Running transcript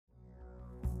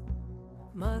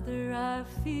Mother, I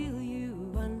feel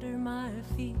you under my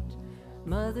feet.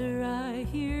 Mother, I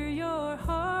hear your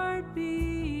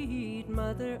heartbeat.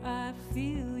 Mother, I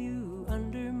feel you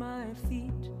under my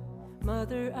feet.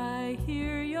 Mother, I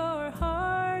hear your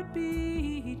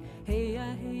heartbeat. Hey ya,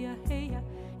 hey ya, hey ya,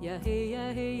 ya hey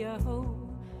ya, hey ya ho.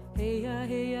 Hey ya,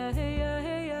 hey ya, hey ya,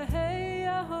 hey ya, hey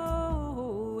ya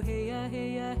ho. Hey ya,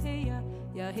 hey ya, hey ya,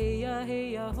 ya hey ya,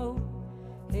 hey ya ho.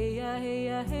 Hey ya, hey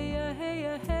ya, hey ya, hey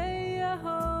ya, hey ya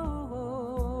ho.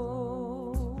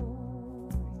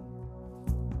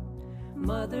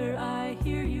 Mother, I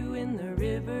hear you in the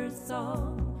river's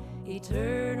song.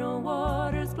 Eternal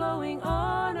waters flowing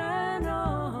on and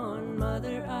on.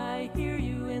 Mother, I hear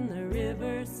you in the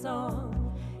river's song.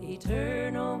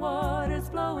 Eternal waters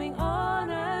flowing on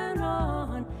and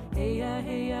on. Hey ya,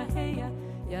 hey ya, hey ya,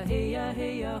 ya hey ya,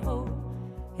 hey ya ho.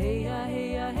 Hey ya,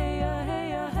 hey ya, hey ya, hey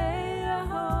ya, hey ya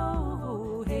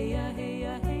ho. Hey ya, hey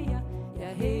ya, hey ya,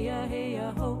 ya hey ya, hey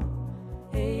ya ho.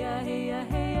 Hey ya, hey ya,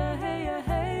 hey ya, hey ya,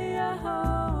 hey ya ho.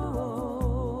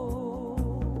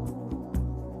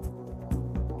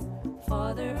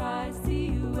 Father, I see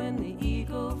you when the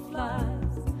eagle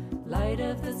flies. Light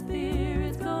of the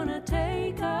Spirit's gonna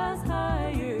take us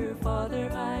higher. Father,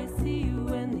 I see you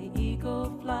when the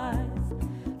eagle flies.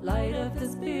 Light of the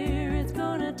Spirit's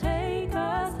gonna take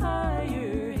us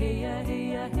higher. Hey ya,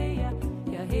 hey ya, hey ya,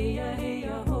 ya hey ya, hey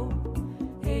ya ho.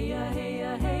 Hey ya, hey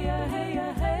ya, hey ya, hey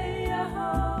ya, hey ya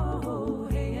ho.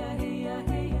 Hey ya, hey ya,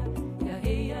 hey ya, ya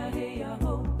hey ya, hey ya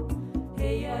ho.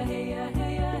 Hey ya, hey ya,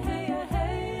 hey ya, hey ya,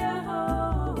 hey ya ho.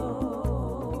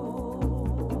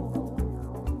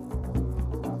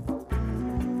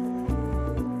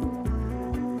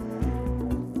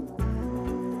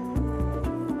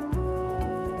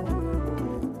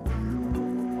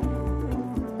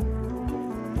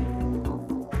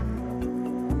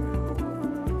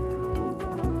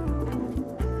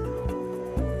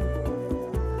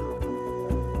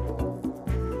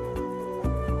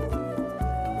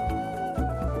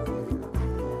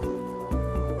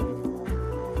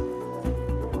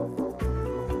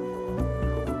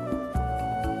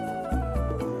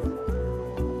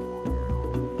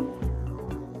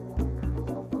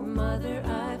 Mother,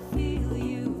 I feel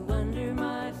you under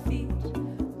my feet.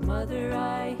 Mother,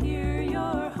 I hear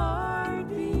your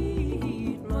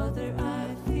heartbeat. Mother,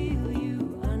 I feel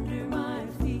you under my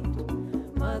feet.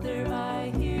 Mother, I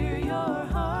hear your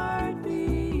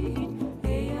heartbeat.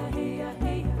 Hey ya, hey ya,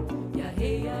 hey ya, ya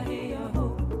hey ya, hey ya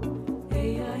ho.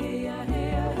 Hey ya, hey ya,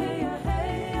 hey ya, hey ya,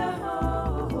 hey ya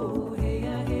ho. Hey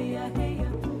ya, hey ya, hey ya,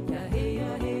 ya hey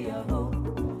ya, hey ya ho.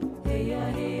 Hey ya,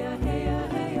 hey ya, hey ya,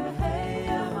 hey ya, hey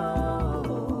ya ho.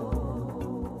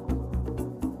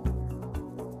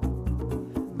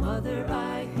 Mother,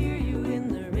 I hear you in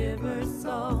the river's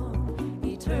song.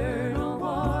 Eternal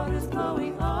waters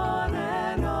flowing on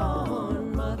and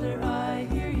on. Mother, I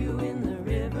hear you in the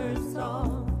river's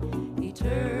song.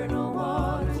 Eternal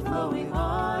waters flowing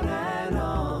on and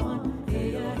on.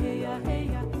 Hey ya, hey ya, hey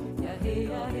ya, ya hey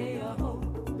ya, hey ya ho.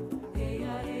 Hey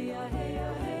ya, hey ya, hey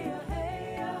ya, hey ya,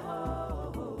 hey ya ho.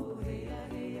 Hey ya,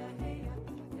 hey ya, hey ya.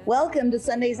 Welcome to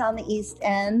Sundays on the East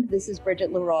End. This is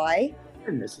Bridget Leroy,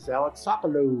 And this is Alex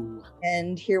Sopolou.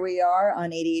 and here we are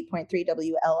on 88.3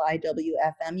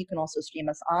 WLIW-FM. You can also stream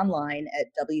us online at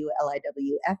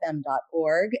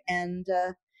WLIWFM.org. And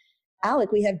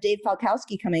Alec, we have Dave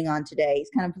Falkowski coming on today.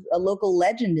 He's kind of a local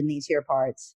legend in these here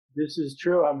parts. This is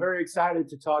true. I'm very excited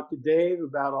to talk to Dave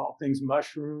about all things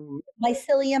mushroom.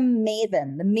 Mycelium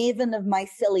maven, the maven of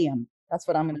mycelium. That's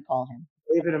what I'm going to call him.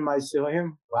 David and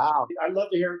mycelium. Wow. I'd love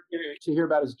to hear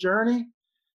about his journey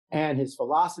and his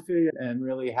philosophy and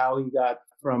really how he got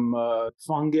from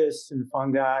fungus and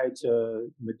fungi to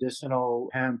medicinal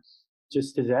hemp,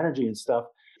 just his energy and stuff.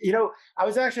 You know, I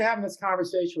was actually having this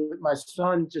conversation with my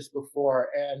son just before,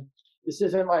 and this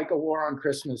isn't like a war on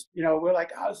Christmas. You know, we're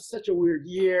like, oh, this is such a weird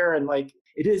year. And like,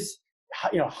 it is,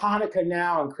 you know, Hanukkah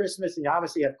now and Christmas, and you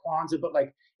obviously have Kwanzaa, but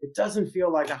like, it doesn't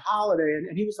feel like a holiday.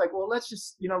 And he was like, well, let's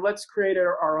just, you know, let's create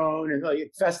our own, and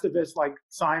like Festivus, like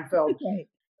Seinfeld.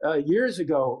 Right. Years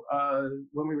ago,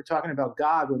 when we were talking about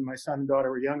God, when my son and daughter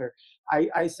were younger,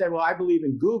 I said, well, I believe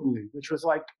in Googly, which was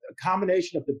like a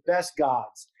combination of the best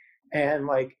gods. And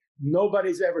like,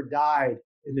 nobody's ever died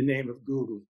in the name of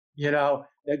Googly, you know,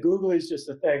 that Googly is just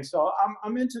a thing. So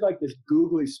I'm into like this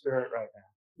Googly spirit right now.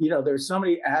 You know, there's so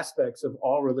many aspects of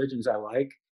all religions I like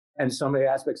and so many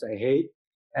aspects I hate.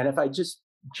 And if I just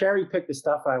cherry pick the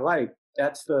stuff I like,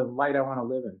 that's the light I want to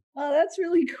live in. Oh, that's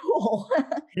really cool.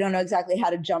 I don't know exactly how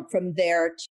to jump from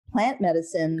there to plant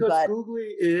medicine, Because but Googly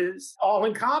is all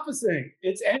encompassing.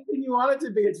 It's anything you want it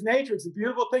to be. It's nature. It's a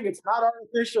beautiful thing. It's not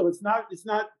artificial. It's not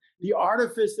the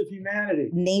artifice of humanity.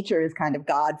 Nature is kind of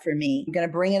God for me. I'm going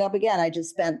to bring it up again. I just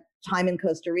spent time in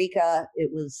Costa Rica.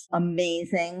 It was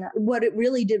amazing. What it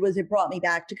really did was it brought me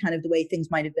back to kind of the way things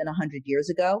might have been 100 years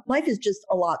ago. Life is just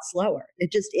a lot slower.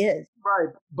 It just is.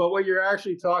 Right. But what you're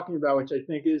actually talking about, which I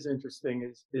think is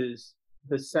interesting, is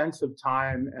the sense of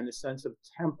time and the sense of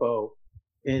tempo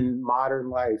in modern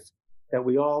life, that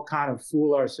we all kind of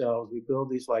fool ourselves. We build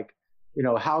these like,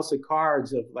 house of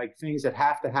cards of like things that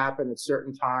have to happen at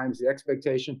certain times, the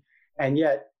expectation, and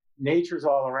yet nature's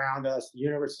all around us, the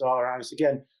universe is all around us.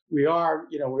 Again, we are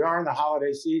in the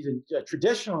holiday season.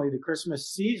 Traditionally, the Christmas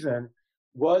season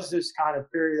was this kind of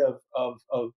period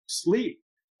of sleep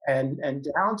and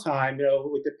downtime,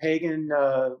 with the pagan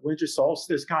winter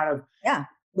solstice kind of. Yeah,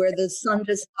 where the sun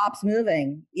just stops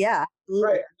moving. Yeah, absolutely.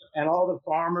 Right. And all the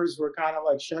farmers were kind of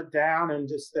like shut down, and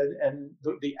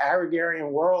the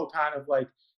agrarian world kind of like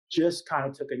just kind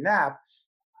of took a nap.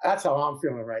 That's how I'm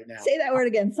feeling right now. Say that word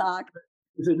again, Sock.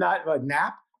 Is it not a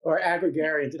nap or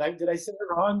agrarian? Did I say it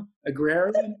wrong?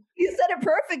 Agrarian? You said it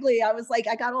perfectly. I was like,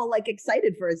 I got all like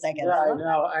excited for a second.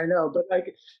 Yeah, I know. But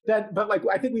like that,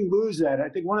 I think we lose that. I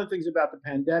think one of the things about the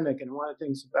pandemic and one of the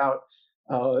things about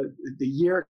the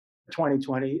year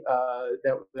 2020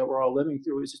 that we're all living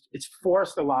through is it's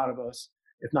forced a lot of us,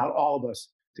 if not all of us,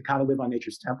 to kind of live on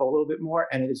nature's tempo a little bit more.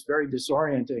 And it is very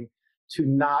disorienting to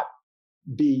not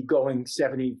be going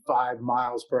 75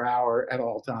 miles per hour at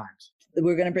all times.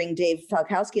 We're going to bring Dave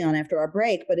Falkowski on after our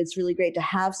break, but it's really great to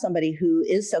have somebody who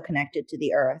is so connected to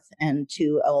the earth and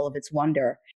to all of its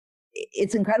wonder.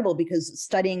 It's incredible because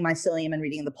studying mycelium and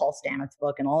reading the Paul Stamets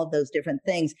book and all of those different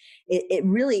things, it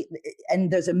really,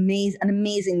 and there's an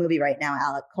amazing movie right now,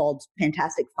 Alec, called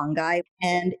Fantastic Fungi.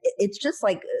 And it's just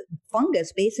like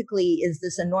fungus basically is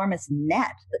this enormous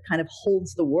net that kind of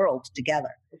holds the world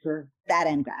together. Sure. That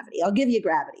and gravity. I'll give you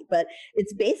gravity, but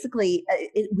it's basically,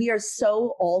 we are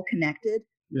so all connected.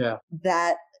 Yeah.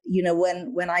 That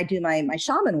when I do my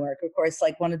shaman work, of course,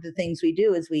 like one of the things we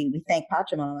do is we thank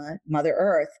Pachamama, Mother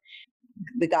Earth.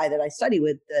 The guy that I study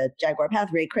with, the Jaguar Path,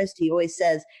 Ray Christ, he always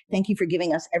says, thank you for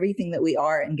giving us everything that we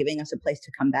are and giving us a place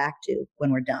to come back to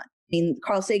when we're done. I mean,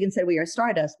 Carl Sagan said we are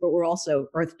stardust, but we're also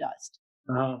earth dust.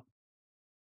 Uh-huh.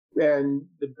 And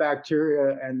the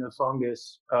bacteria and the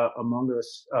fungus among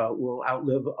us will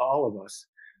outlive all of us.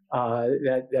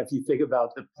 That if you think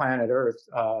about the planet Earth,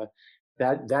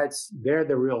 they're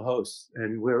the real hosts,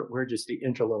 and we're just the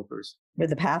interlopers. We're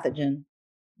the pathogen.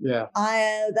 Yeah.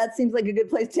 That seems like a good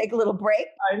place to take a little break.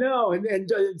 I know, and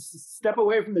step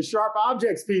away from the sharp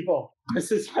objects, people.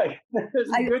 This is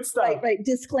good stuff. Right.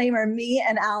 Disclaimer: me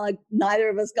and Alec, neither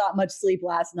of us got much sleep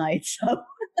last night, so.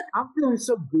 I'm feeling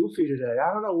so goofy today.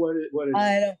 I don't know what it is.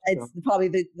 I know. It's probably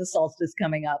the solstice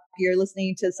coming up. You're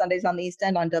listening to Sundays on the East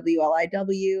End on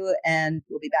WLIW, and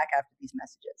we'll be back after these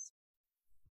messages.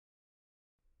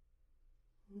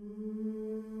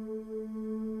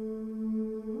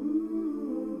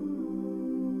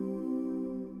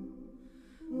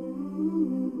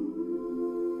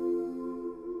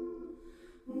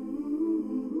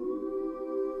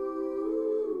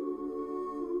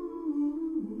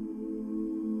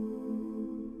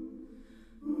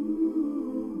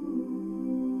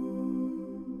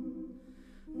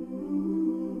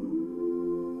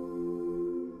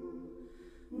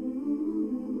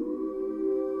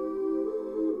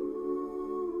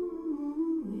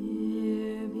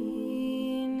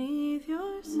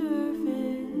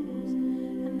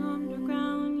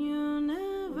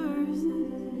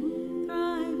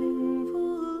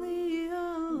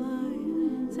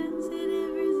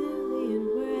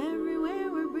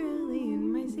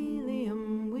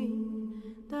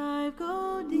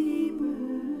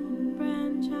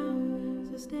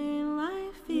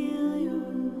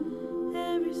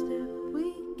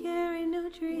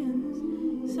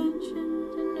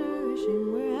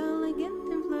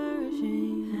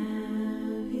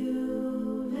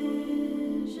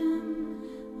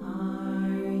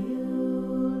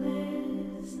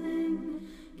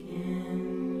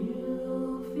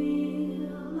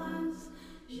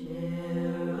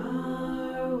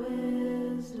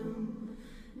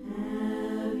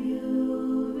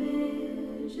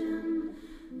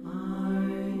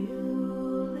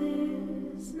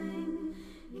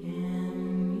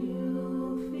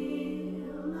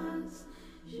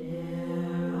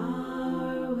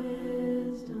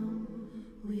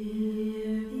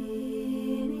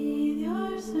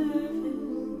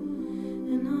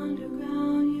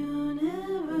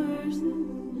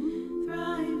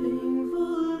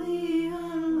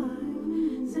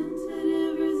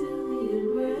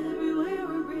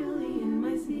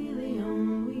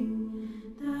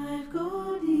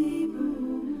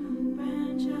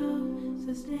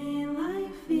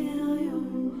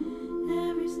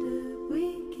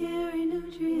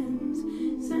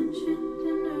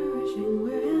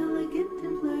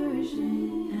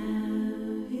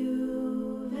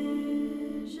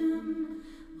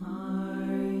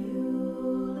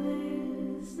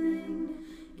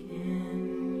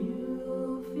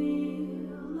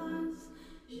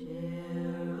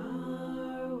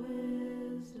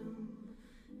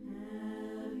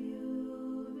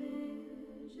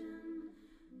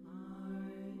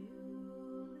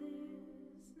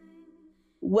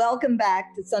 Welcome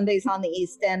back to Sundays on the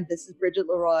East End. This is Bridget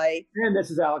Leroy. And this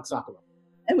is Alex Sokolow.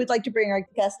 And we'd like to bring our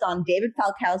guest on, David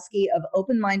Falkowski of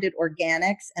Open Minded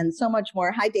Organics, and so much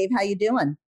more. Hi, Dave. How you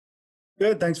doing?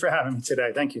 Good. Thanks for having me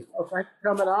today. Thank you. Oh, thanks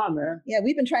for coming on, man. Yeah,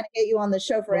 we've been trying to get you on the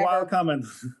show forever. A while coming.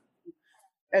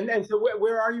 And so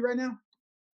where are you right now?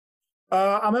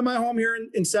 I'm at my home here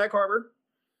in Sag Harbor,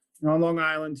 on Long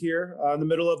Island here, in the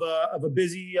middle of a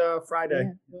busy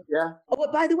Friday. Yeah. Oh,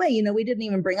 but by the way, we didn't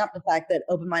even bring up the fact that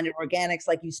Open Minded Organics,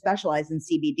 like you specialize in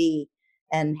CBD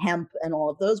and hemp and all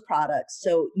of those products.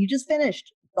 So you just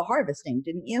finished the harvesting,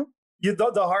 didn't you? Yeah,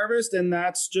 the harvest, and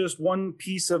that's just one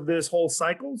piece of this whole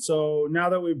cycle. So now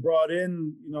that we've brought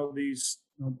in,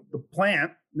 the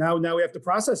plant, now we have to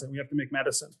process it. We have to make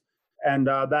medicine, and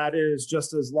that is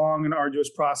just as long and arduous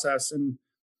process. And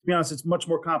to be honest, it's much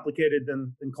more complicated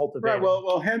than cultivating. Right.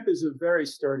 Well, hemp is a very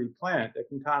sturdy plant that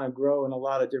can kind of grow in a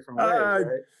lot of different ways, right?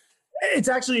 It's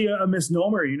actually a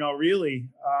misnomer, really.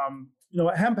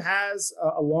 Hemp has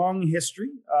a long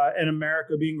history in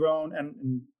America being grown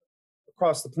and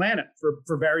across the planet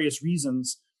for various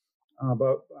reasons.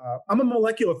 But I'm a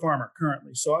molecular farmer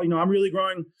currently. So, I'm really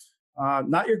growing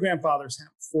not your grandfather's hemp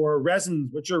for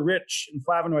resins, which are rich in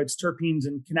flavonoids, terpenes,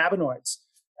 and cannabinoids.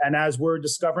 And as we're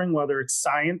discovering, whether it's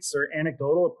science or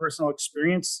anecdotal or personal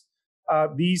experience,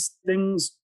 these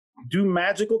things do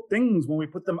magical things when we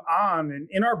put them on and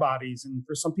in our bodies. And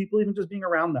for some people, even just being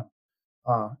around them.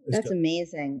 That's good.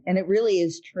 Amazing. And it really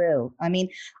is true. I mean,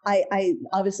 I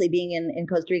obviously being in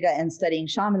Costa Rica and studying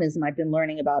shamanism, I've been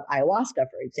learning about ayahuasca,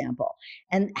 for example.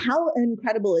 And how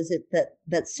incredible is it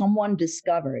that someone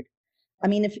discovered? I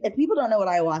mean, if people don't know what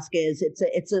ayahuasca is,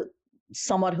 it's a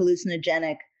somewhat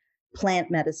hallucinogenic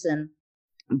plant medicine,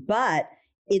 but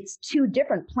it's two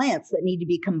different plants that need to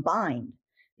be combined,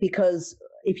 because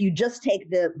if you just take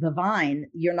the vine,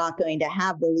 you're not going to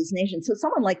have the hallucination. So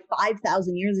someone like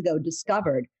 5,000 years ago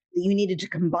discovered that you needed to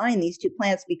combine these two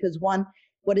plants because one,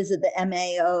 what is it, the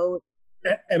MAO?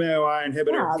 MAOI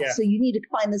inhibitor. Yeah. So you need to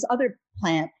find this other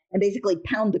plant and basically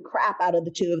pound the crap out of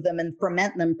the two of them and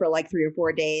ferment them for like 3 or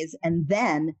 4 days. And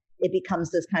then it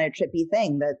becomes this kind of trippy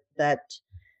thing that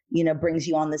brings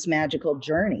you on this magical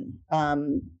journey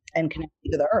and connects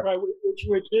you to the earth. Right,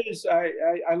 which is,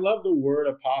 I love the word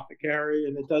apothecary,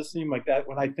 and it does seem like that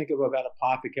when I think about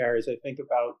apothecaries, I think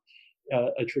about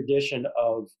a tradition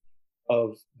of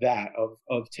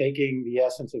taking the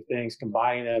essence of things,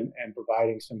 combining them, and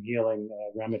providing some healing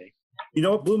remedy.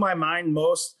 What blew my mind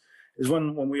most is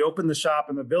when we opened the shop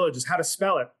in the village is how to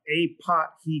spell it, a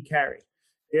pot he carry.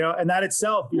 And that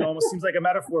itself, almost seems like a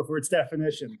metaphor for its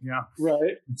definition.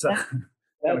 Right.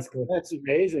 That's cool. That's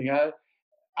amazing.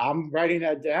 I'm writing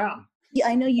that down. Yeah,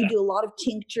 I know you do a lot of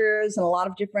tinctures and a lot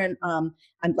of different,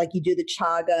 like you do the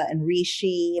chaga and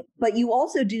reishi, but you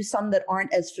also do some that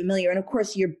aren't as familiar. And of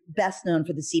course, you're best known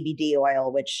for the CBD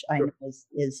oil, which I know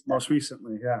is most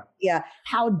recently. Yeah. Yeah.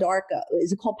 Pau d'Arco.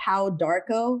 Is it called Pau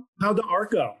d'Arco? Pau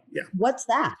d'Arco. Yeah. What's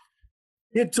that?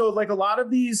 Yeah. So like a lot of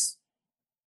these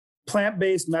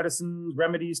plant-based medicines,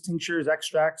 remedies, tinctures,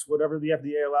 extracts, whatever the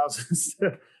FDA allows us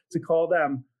to call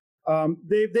them,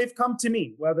 they've come to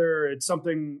me, whether it's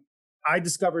something I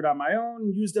discovered on my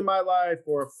own, used in my life,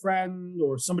 or a friend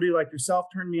or somebody like yourself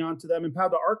turned me on to them. And Pau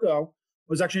d'Arco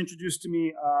was actually introduced to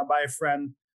me by a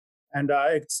friend. And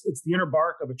it's the inner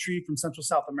bark of a tree from Central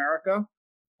South America.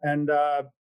 And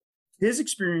his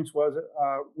experience was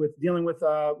with dealing with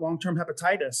long-term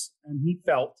hepatitis. And he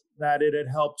felt that it had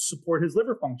helped support his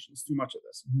liver functions through much of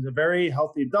this. He's a very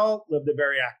healthy adult, lived a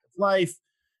very active life.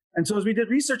 And so as we did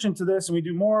research into this and we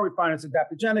do more, we find it's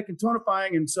adaptogenic and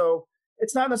tonifying. And so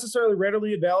it's not necessarily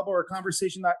readily available or a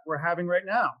conversation that we're having right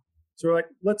now. So we're like,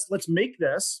 let's make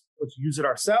this, let's use it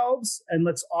ourselves, and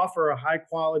let's offer a high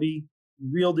quality,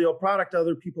 real deal product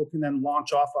other people can then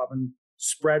launch off of and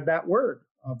spread that word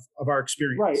of our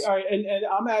experience. Right. All right.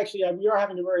 And we are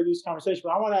having a very loose conversation,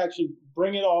 but I want to actually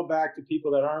bring it all back to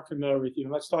people that aren't familiar with you.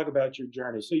 And let's talk about your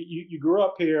journey. So you grew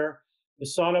up here, the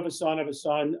son of a son of a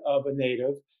son of a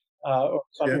native, or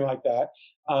something like that.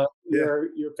 Your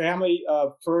family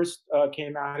first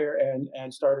came out here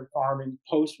and started farming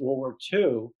post World War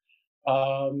II.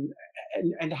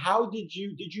 And how did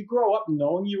you grow up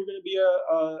knowing you were going to be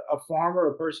a farmer,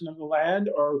 a person of the land,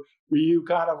 or were you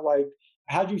kind of like,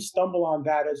 how did you stumble on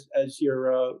that as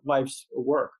your life's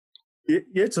work?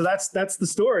 Yeah, so that's the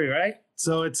story, right?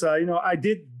 So it's I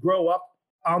did grow up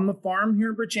on the farm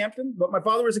here in Bridgehampton, but my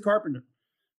father was a carpenter.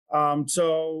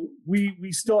 So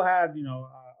we still had a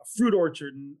fruit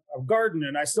orchard and a garden,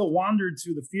 and I still wandered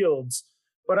through the fields.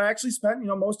 But I actually spent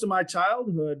most of my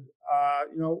childhood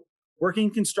working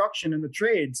in construction in the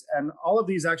trades, and all of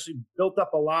these actually built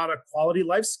up a lot of quality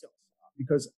life skills.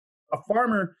 because a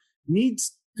farmer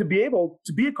needs to be able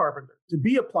to be a carpenter, to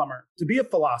be a plumber, to be a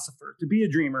philosopher, to be a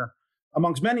dreamer,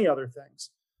 amongst many other things.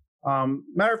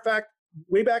 Matter of fact,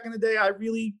 way back in the day, I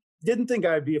really didn't think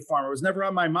I'd be a farmer. It was never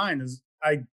on my mind.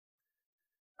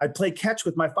 I'd play catch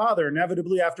with my father.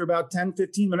 Inevitably, after about 10,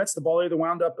 15 minutes, the ball either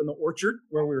wound up in the orchard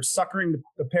where we were suckering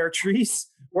the pear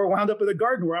trees, or wound up in the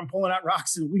garden where I'm pulling out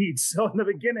rocks and weeds. So in the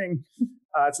beginning,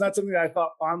 it's not something that I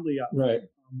thought fondly of.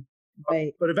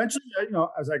 Right. But eventually,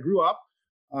 as I grew up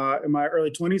in my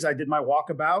early 20s, I did my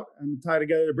walkabout and tied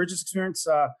together the Bridges experience.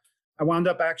 I wound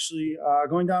up actually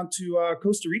going down to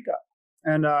Costa Rica.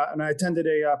 And I attended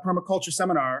a permaculture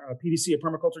seminar, a PDC, a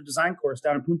permaculture design course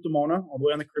down in Punta Mona, all the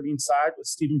way on the Caribbean side with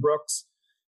Stephen Brooks.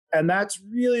 And that's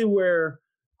really where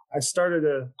I started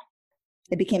to...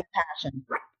 It became a passion.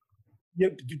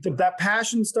 That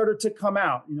passion started to come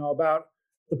out, about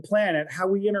the planet, how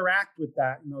we interact with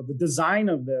that, the design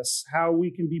of this, how we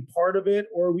can be part of it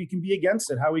or we can be against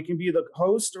it, how we can be the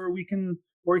host or we can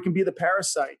be the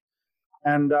parasite.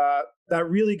 And that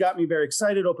really got me very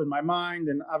excited, opened my mind.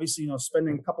 And obviously,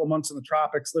 spending a couple of months in the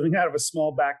tropics, living out of a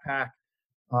small backpack,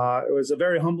 it was a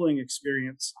very humbling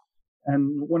experience.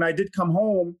 And when I did come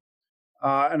home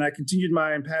and I continued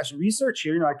my impassioned research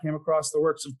here, I came across the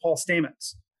works of Paul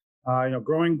Stamets,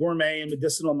 growing gourmet and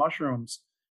medicinal mushrooms.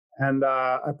 And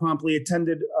I promptly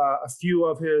attended a few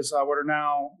of his what are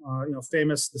now,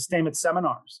 famous, the Stamets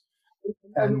seminars.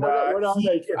 And what are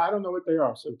they? I don't know what they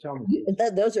are, so tell me.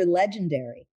 Those are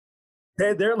legendary.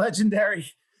 They're legendary,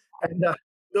 and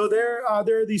so there are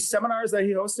these seminars that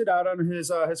he hosted out on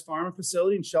his farm and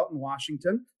facility in Shelton,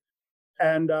 Washington,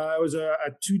 and it was a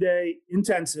 2-day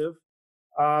intensive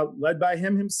led by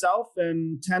him himself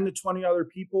and 10 to 20 other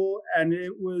people, and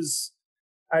it was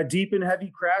a deep and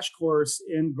heavy crash course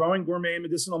in growing gourmet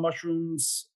medicinal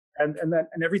mushrooms and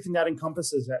everything that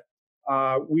encompasses it.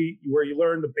 Where you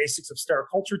learn the basics of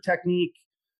stericulture technique,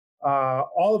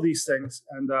 all of these things.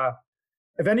 And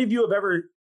if any of you have ever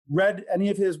read any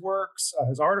of his works,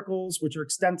 his articles, which are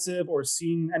extensive, or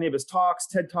seen any of his talks,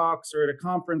 TED Talks, or at a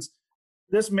conference,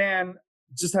 this man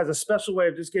just has a special way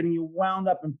of just getting you wound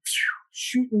up and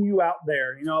shooting you out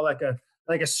there,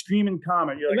 like a screaming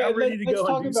comet. You're like, I'm ready to go and do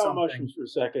something. Let's talk about mushrooms for a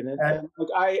second.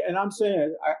 I'm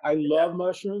saying I love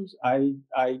mushrooms. I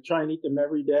try and eat them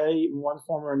every day in one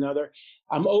form or another.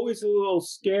 I'm always a little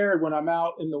scared when I'm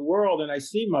out in the world and I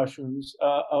see mushrooms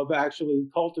of actually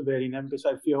cultivating them, because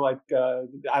I feel like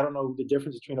I don't know the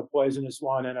difference between a poisonous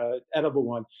one and an edible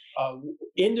one.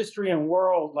 Industry and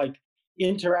world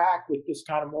interact with this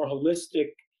kind of more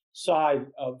holistic side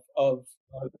of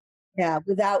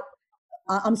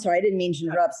I'm sorry, I didn't mean to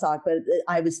interrupt, Sak, but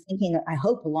I was thinking, I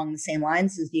hope along the same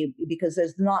lines as you, because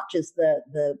there's not just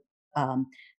the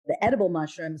edible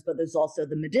mushrooms, but there's also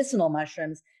the medicinal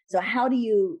mushrooms. So how do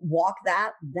you walk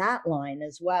that line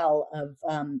as well of,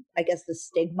 I guess, the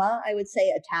stigma, I would say,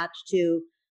 attached to,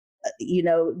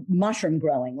 mushroom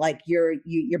growing? Like you're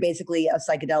basically a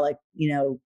psychedelic,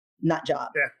 nut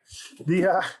job.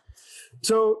 Yeah.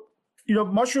 So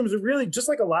mushrooms are really, just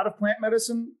like a lot of plant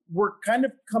medicine, we're kind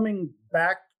of coming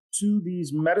back to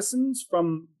these medicines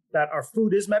from that our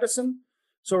food is medicine.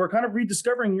 So we're kind of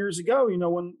rediscovering years ago,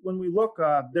 when we look,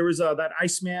 there was that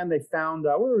Iceman they found,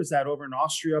 where was that? Over in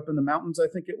Austria, up in the mountains, I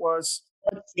think it was.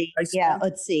 Let's see. Iceman. Yeah,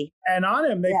 let's see. And on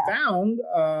him, they found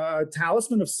a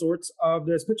talisman of sorts of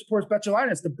this Pichiporus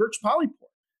betulinus, the birch polypore.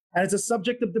 And it's a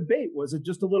subject of debate. Was it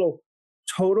just a little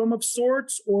totem of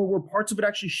sorts, or were parts of it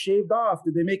actually shaved off?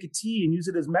 Did they make a tea and use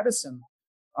it as medicine?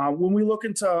 When we look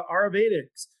into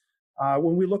Ayurvedics,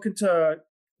 when we look at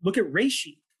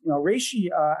reishi, reishi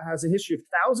has a history of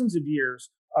thousands of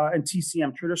years in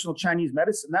TCM, traditional Chinese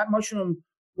medicine. That mushroom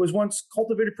was once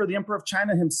cultivated for the Emperor of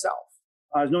China himself.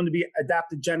 It's known to be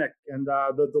adaptogenic, and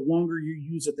the longer you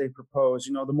use it, they propose,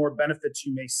 the more benefits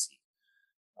you may see.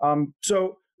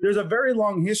 So there's a very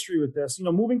long history with this.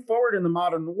 Moving forward in the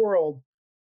modern world,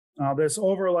 this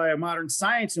overlay of modern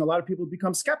science, a lot of people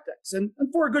become skeptics, and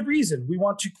for a good reason. We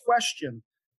want to question,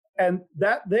 and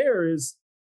that there is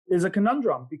a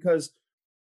conundrum, because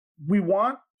we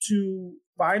want to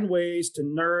find ways to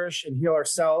nourish and heal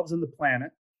ourselves and the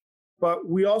planet, but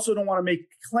we also don't want to make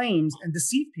claims and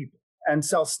deceive people and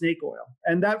sell snake oil,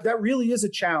 and that really is a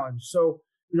challenge. So,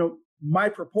 my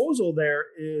proposal there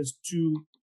is to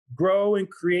grow and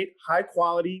create high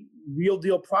quality, real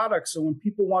deal products. So when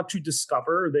people want to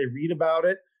discover, they read about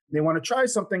it, they want to try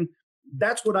something,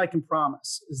 that's what I can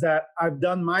promise, is that I've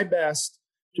done my best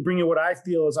to bring you what I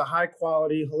feel is a high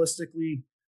quality, holistically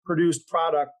produced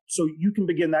product, so you can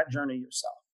begin that journey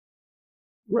yourself.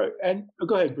 Right. And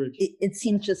go ahead, Bridge. It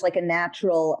seems just like a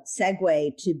natural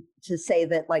segue to say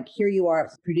that, like, here you are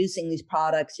producing these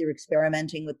products, you're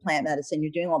experimenting with plant medicine,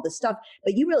 you're doing all this stuff,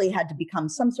 but you really had to become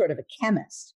some sort of a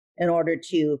chemist in order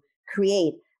to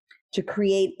create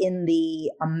in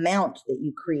the amount that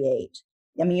you create.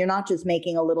 I mean, you're not just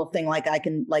making a little thing like I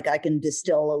can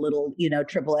distill a little,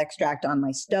 triple extract on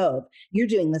my stove. You're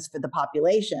doing this for the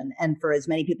population and for as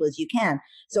many people as you can.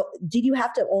 So did you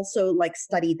have to also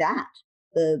study that,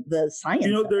 the science?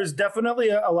 There's definitely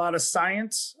a lot of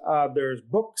science. There's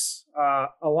books.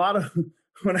 A lot of,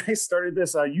 when I started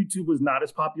this, YouTube was not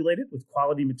as populated with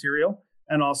quality material,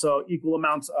 and also equal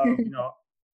amounts of,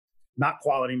 not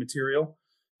quality material.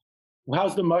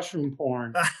 How's the mushroom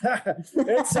porn?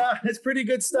 It's pretty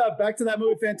good stuff. Back to that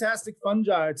movie, Fantastic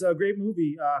Fungi. It's a great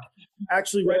movie.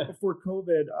 Actually, right before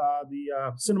COVID,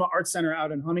 the Cinema Arts Center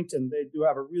out in Huntington, they do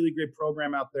have a really great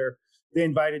program out there. They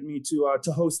invited me to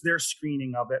host their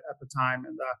screening of it at the time,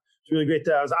 and it's really great.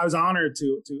 I was honored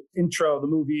to intro the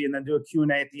movie and then do a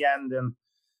Q&A at the end,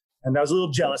 and I was a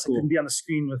little jealous. Cool. I couldn't be on the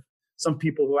screen with some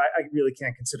people who I really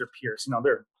can't consider peers.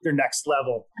 They're next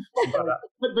level. But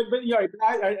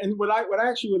and what I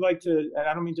actually would like to, and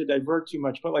I don't mean to divert too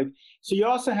much, but so you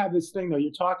also have this thing though.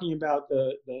 You're talking about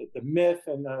the myth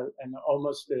and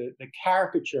almost the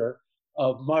caricature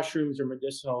of mushrooms or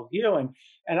medicinal healing,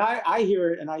 and I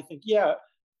hear it and I think,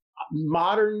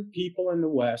 modern people in the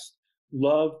West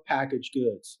love packaged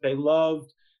goods. They love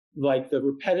the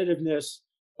repetitiveness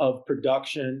of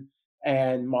production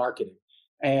and marketing.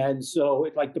 And so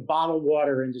the bottled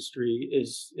water industry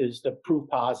is the proof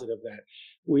positive of that.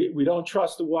 We don't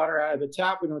trust the water out of the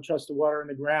tap. We don't trust the water in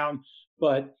the ground.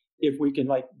 But if we can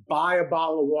buy a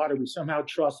bottle of water, we somehow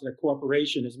trust that a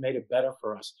corporation has made it better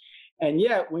for us. And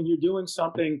yet when you're doing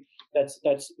something that's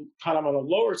kind of on a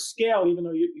lower scale, even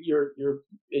though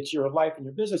it's your life and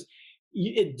your business,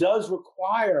 it does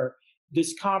require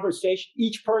this conversation.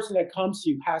 Each person that comes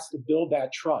to you has to build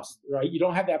that trust, right? You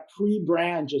don't have that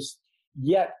pre-brand just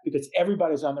yet because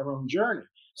everybody's on their own journey.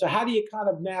 So how do you kind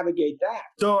of navigate that?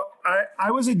 So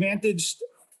I was advantaged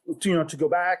to go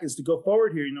back is to go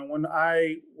forward here. When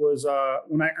I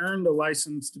earned a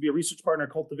license to be a research partner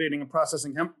cultivating and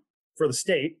processing hemp for the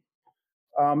state,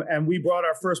 and we brought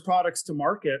our first products to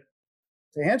market.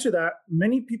 To answer that,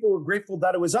 many people were grateful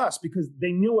that it was us because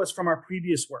they knew us from our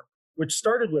previous work, which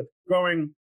started with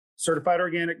growing certified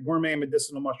organic gourmet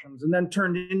medicinal mushrooms and then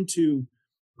turned into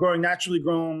growing naturally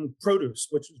grown produce,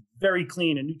 which is very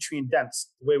clean and nutrient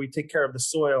dense, the way we take care of the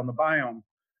soil and the biome.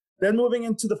 Then moving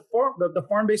into the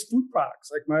farm-based food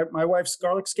products, like my wife's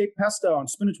garlic scape pesto and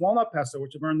spinach walnut pesto,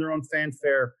 which have earned their own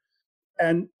fanfare.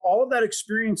 And all of that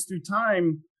experience through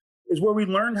time is where we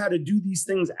learned how to do these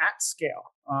things at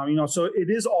scale. So it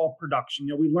is all production.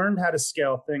 We learned how to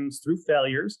scale things through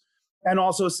failures and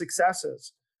also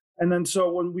successes. And then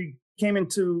so when we came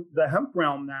into the hemp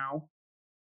realm now,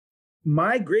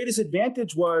 my greatest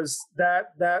advantage was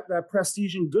that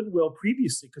prestige and goodwill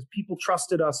previously, because people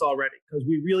trusted us already, because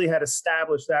we really had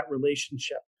established that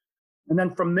relationship. And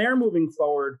then from there moving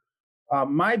forward,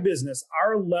 my business,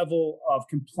 our level of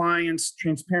compliance,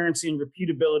 transparency, and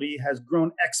repeatability has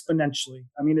grown exponentially.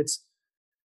 I mean, it's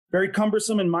very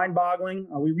cumbersome and mind-boggling.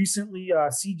 We recently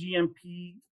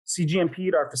CGMP'd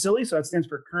our facility, so that stands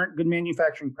for Current Good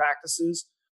Manufacturing Practices.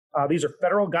 These are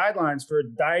federal guidelines for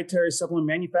dietary supplement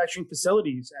manufacturing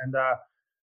facilities. And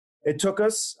it took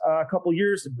us a couple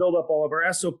years to build up all of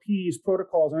our SOPs,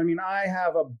 protocols. I mean, I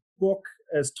have a book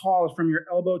as tall as from your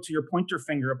elbow to your pointer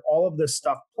finger of all of this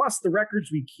stuff, plus the records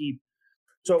we keep.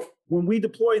 So when we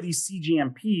deploy these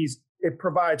CGMPs, it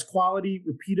provides quality,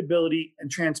 repeatability,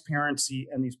 and transparency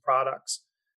in these products.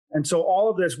 And so all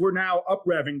of this, we're now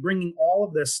up-revving, bringing all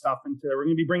of this stuff into there. We're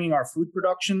going to be bringing our food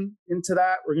production into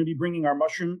that. We're going to be bringing our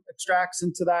mushroom extracts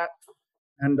into that.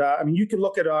 And you can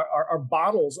look at our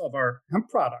bottles of our hemp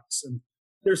products, and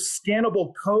there's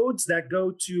scannable codes that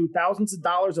go to thousands of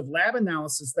dollars of lab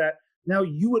analysis that now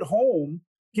you at home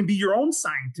can be your own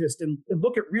scientist and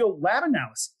look at real lab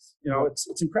analyses.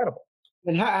 It's incredible.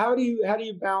 And how do you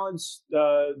balance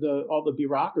all the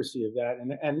bureaucracy of that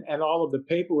and all of the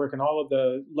paperwork and all of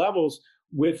the levels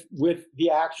with the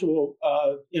actual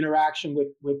interaction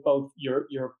with both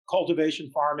your cultivation,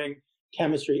 farming,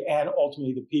 chemistry, and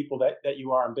ultimately the people that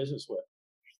you are in business with?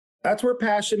 That's where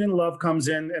passion and love comes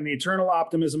in, and the eternal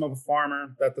optimism of a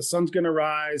farmer that the sun's going to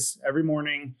rise every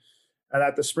morning and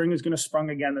that the spring is going to spring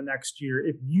again the next year.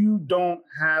 If you don't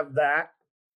have that,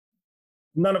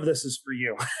 none of this is for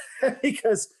you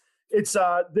because it's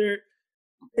there.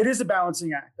 It is a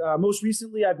balancing act. Most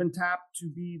recently, I've been tapped to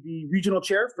be the regional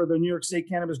chair for the New York State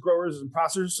Cannabis Growers and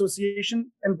Processors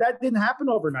Association, and that didn't happen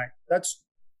overnight. That's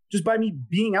just by me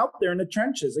being out there in the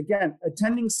trenches, again,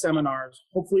 attending seminars,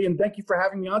 hopefully, and thank you for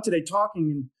having me on today,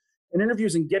 talking and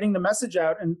interviews and getting the message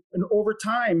out. And over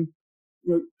time,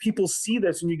 people see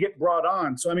this and you get brought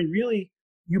on. So, I mean, really,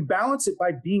 you balance it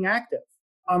by being active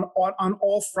on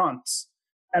all fronts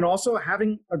and also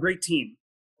having a great team.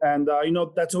 And,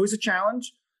 that's always a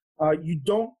challenge. You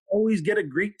don't always get a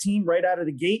great team right out of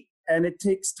the gate, and it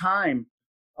takes time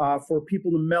for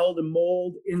people to meld and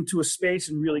mold into a space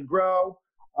and really grow.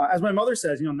 As my mother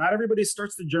says, not everybody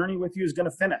starts the journey with you is going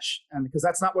to finish, and because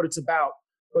that's not what it's about.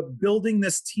 But building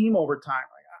this team over time,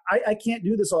 I can't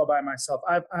do this all by myself.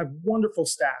 I have wonderful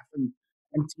staff and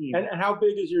team. And how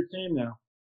big is your team now?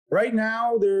 Right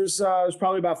now, there's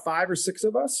probably about 5 or 6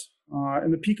 of us.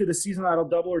 In the peak of the season, that'll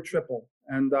double or triple.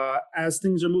 And as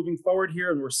things are moving forward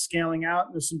here, and we're scaling out,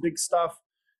 and there's some big stuff,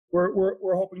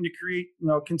 we're hoping to create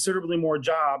considerably more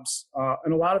jobs.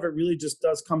 And a lot of it really just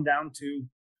does come down to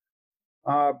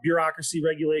bureaucracy,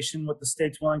 regulation, what the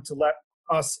state's willing to let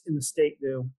us in the state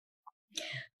do.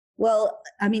 Well,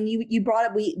 I mean, you brought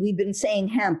up, we've been saying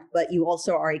hemp, but you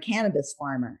also are a cannabis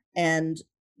farmer. And,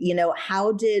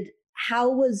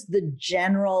 how was the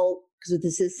general, because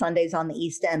this is Sundays on the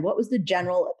East End, what was the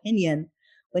general opinion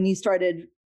when you started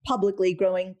publicly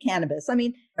growing cannabis? I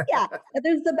mean, yeah,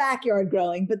 there's the backyard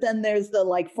growing, but then there's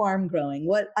the farm growing.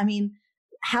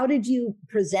 How did you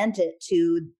present it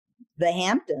to the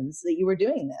Hamptons that you were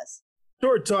doing this?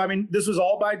 Sure. So, I mean, this was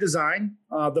all by design.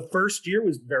 The first year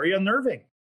was very unnerving.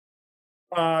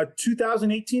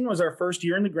 2018 was our first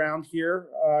year in the ground here.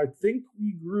 I think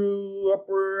we grew up,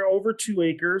 we're over 2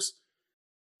 acres.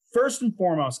 First and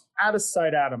foremost, out of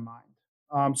sight, out of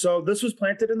mind. So this was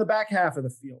planted in the back half of the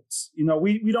fields.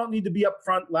 We don't need to be up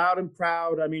front, loud and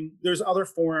proud. I mean, there's other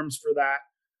forums for that.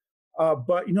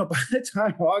 But, by the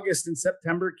time August and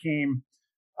September came,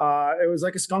 it was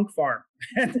like a skunk farm.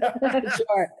 And,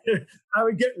 Sure. I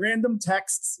would get random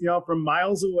texts, from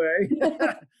miles away.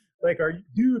 Like, are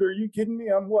you kidding me?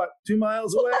 I'm 2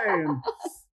 miles away? And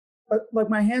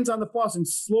my hands on the faucet, and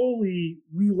slowly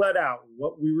we let out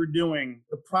what we were doing,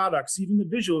 the products, even the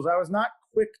visuals. I was not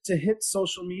quick to hit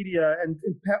social media and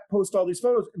post all these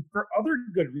photos, and for other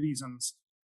good reasons.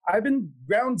 I've been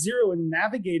ground zero in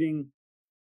navigating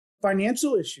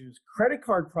financial issues, credit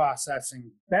card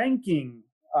processing, banking,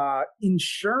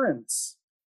 insurance.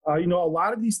 A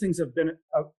lot of these things have been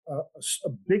a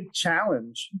big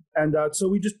challenge. And so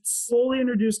we just slowly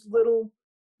introduced little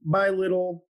by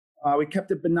little. We kept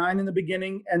it benign in the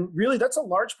beginning. And really, that's a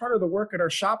large part of the work at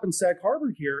our shop in Sag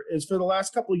Harbor here is for the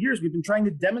last couple of years, we've been trying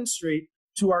to demonstrate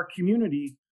to our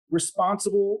community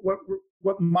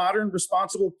what modern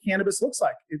responsible cannabis looks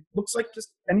like. It looks like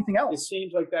just anything else. It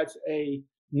seems like that's a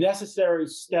necessary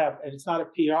step, and it's not a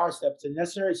PR step. It's a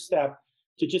necessary step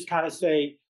to just kind of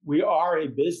say, we are a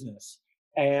business,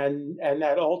 and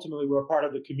that ultimately we're part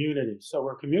of the community. So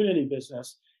we're a community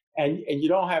business, and you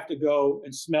don't have to go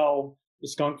and smell the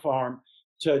skunk farm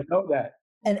to know that.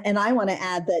 And I want to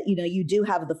add that, you do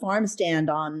have the farm stand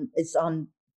on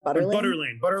Butter Lane. Butter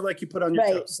Lane, butter like you put on your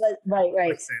toast.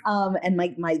 Right. And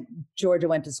my Georgia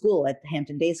went to school at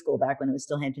Hampton Day School back when it was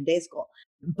still Hampton Day School.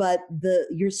 But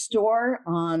your store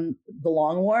on the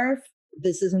Long Wharf,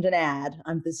 this isn't an ad.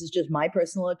 This is just my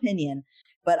personal opinion.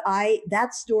 But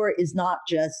that store is not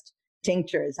just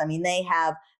tinctures. I mean, they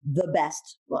have the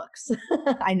best books.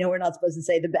 I know we're not supposed to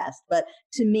say the best, but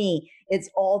to me, it's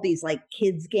all these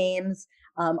kids games.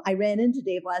 I ran into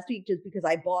Dave last week just because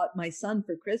I bought my son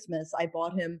for Christmas. I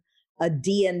bought him a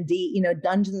D&D,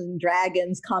 Dungeons and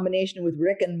Dragons combination with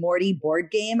Rick and Morty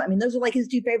board game. I mean, those are his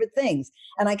 2 favorite things.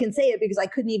 And I can say it because I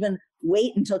couldn't even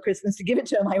wait until Christmas to give it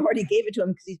to him. I already gave it to him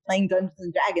because he's playing Dungeons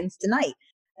and Dragons tonight.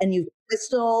 And you've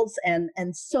crystals, and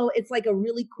so it's a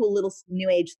really cool little new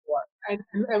age store.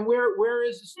 And where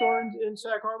is the store in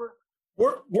Sag Harbor?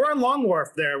 We're on Long Wharf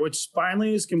there, which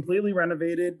finally is completely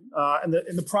renovated in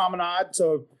the promenade.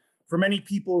 So for many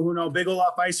people who know Big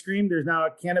Olaf Ice Cream, there's now a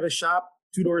cannabis shop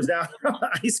 2 doors down from the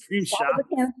ice cream shop. Go to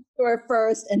the cannabis store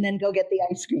first, and then go get the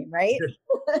ice cream, right?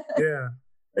 Yeah.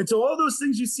 And so all those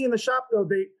things you see in the shop, though,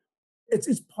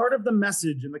 it's part of the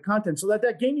message and the content. So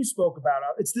that game you spoke about,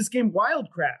 it's this game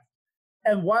Wildcraft.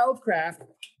 And Wildcraft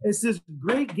is this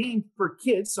great game for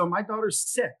kids. So my daughter's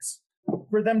 6,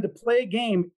 for them to play a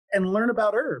game and learn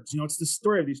about herbs. It's the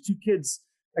story of these 2 kids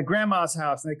at grandma's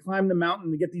house, and they climb the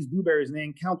mountain to get these blueberries, and they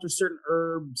encounter certain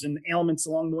herbs and ailments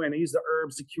along the way, and they use the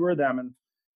herbs to cure them.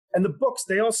 And the books,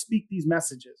 they all speak these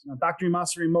messages. Dr.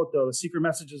 Masaru Emoto, The Secret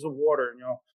Messages of Water,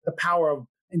 the power of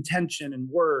intention and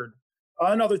word.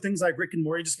 And other things like Rick and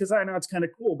Morty, just because I know it's kind of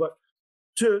cool. But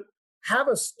to have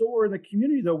a store in the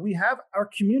community, though. We have our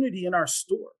community in our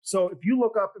store. So if you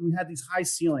look up, and we had these high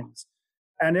ceilings,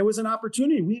 and it was an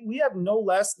opportunity. We have no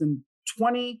less than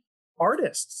 20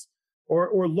 artists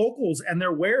or locals and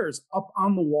their wares up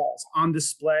on the walls on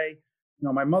display.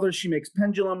 My mother, she makes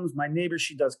pendulums. My neighbor,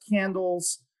 she does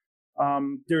candles.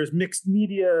 There's mixed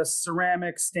media,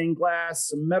 ceramics, stained glass,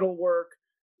 some metal work.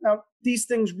 Now, these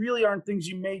things really aren't things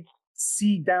you may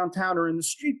see downtown or in the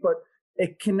street, but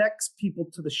it connects people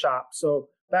to the shop. So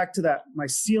back to that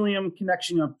mycelium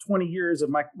connection of 20 years of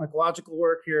mycological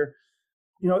work here.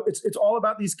 It's all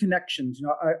about these connections.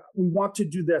 We want to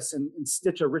do this and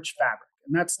stitch a rich fabric.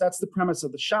 And that's the premise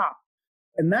of the shop.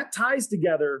 And that ties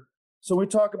together. So we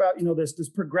talk about, this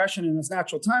progression in this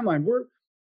natural timeline. We're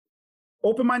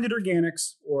Open-Minded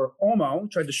Organics, or OMO,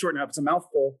 tried to shorten it up, it's a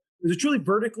mouthful, is a truly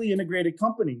vertically integrated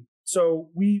company. So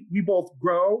we both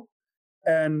grow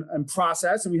and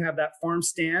process, and we have that farm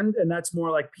stand, and that's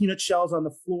more like peanut shells on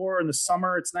the floor in the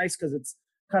summer. It's nice because it's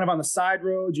kind of on the side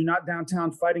roads. You're not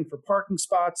downtown fighting for parking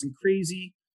spots and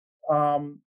crazy.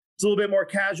 It's a little bit more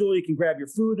casual. You can grab your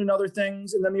food and other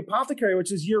things. And then the apothecary,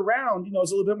 which is year round,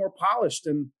 is a little bit more polished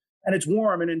and it's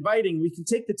warm and inviting. We can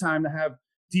take the time to have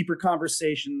deeper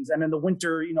conversations. And in the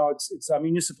winter, it's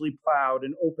municipally plowed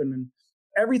and open, and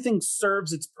everything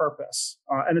serves its purpose.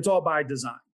 And it's all by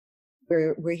design.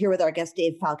 We're here with our guest,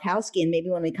 Dave Falkowski, and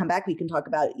maybe when we come back, we can talk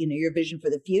about, your vision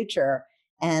for the future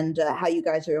and how you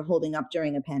guys are holding up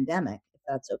during a pandemic, if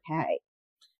that's okay.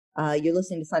 You're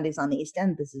listening to Sundays on the East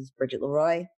End. This is Bridget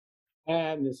Leroy.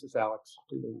 And this is Alex.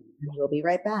 We'll be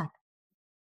right back.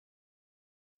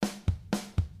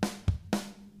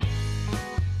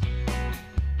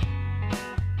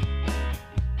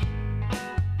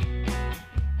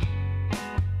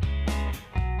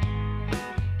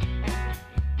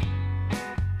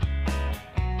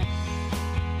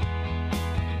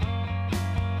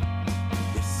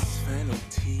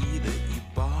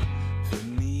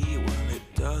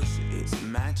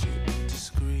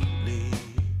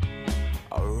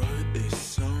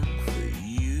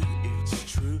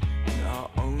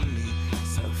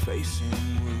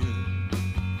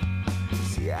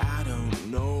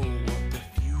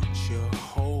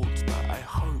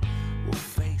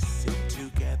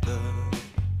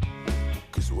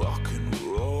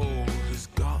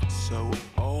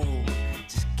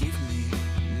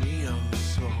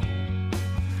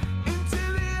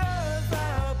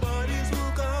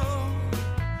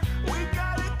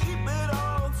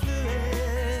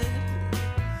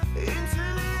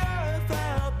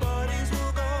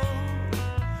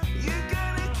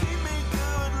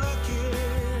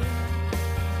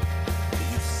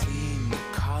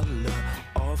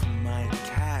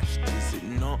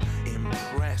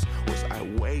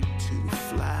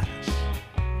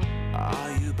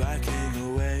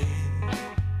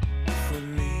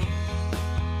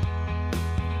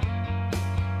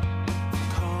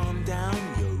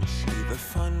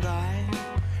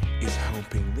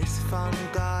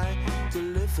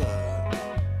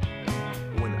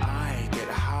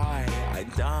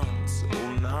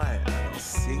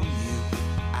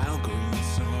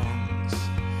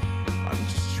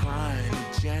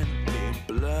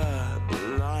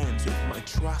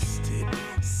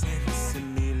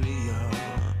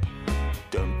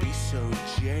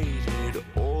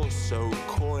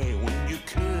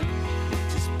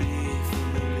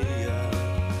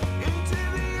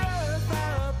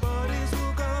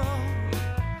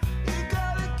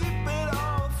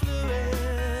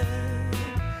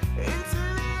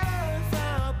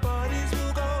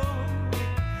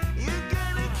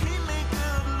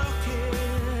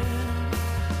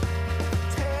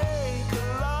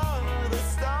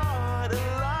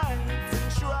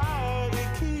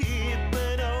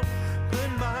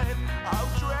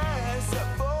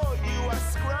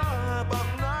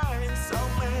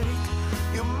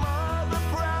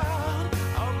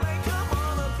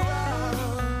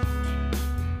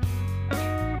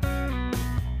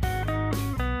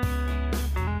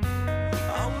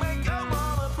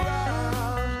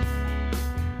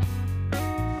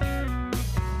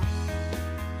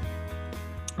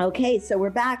 Okay, so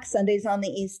we're back. Sundays on the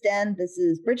East End. This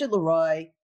is Bridget Leroy.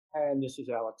 And this is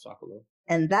Alex Sokolow.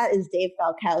 And that is Dave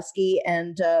Falkowski.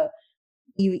 And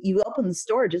you opened the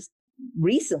store just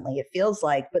recently, it feels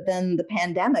like. But then the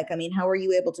pandemic, how are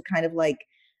you able to kind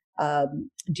of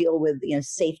deal with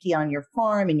safety on your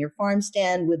farm and your farm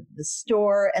stand with the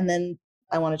store? And then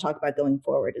I want to talk about going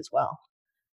forward as well.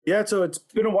 Yeah, so it's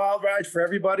been a wild ride for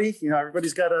everybody.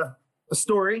 Everybody's got a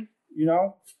story,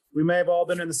 We may have all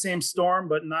been in the same storm,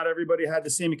 but not everybody had the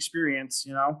same experience,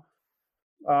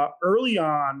 early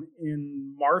on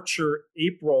in March or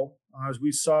April, as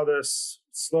we saw this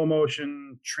slow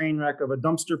motion train wreck of a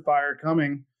dumpster fire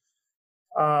coming,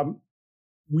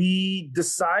 we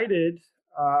decided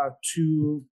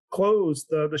to close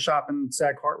the shop in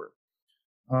Sag Harbor.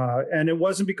 And it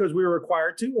wasn't because we were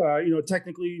required to.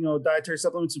 Technically, dietary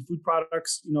supplements and food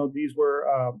products, these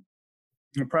were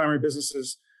primary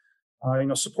businesses,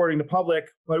 supporting the public,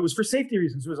 but it was for safety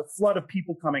reasons. There was a flood of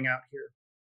people coming out here.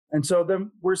 And so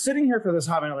then we're sitting here for this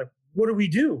hobby, and I'm like, what do we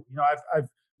do?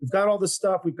 We've got all this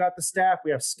stuff, we've got the staff,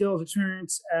 we have skills,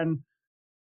 experience, and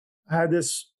I had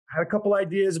a couple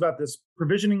ideas about this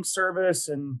provisioning service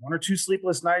and 1 or 2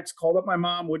 sleepless nights, called up my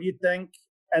mom, what do you think?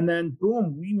 And then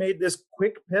boom, we made this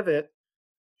quick pivot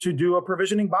to do a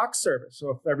provisioning box service. So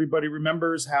if everybody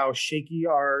remembers how shaky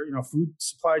our food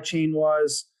supply chain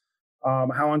was,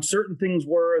 how uncertain things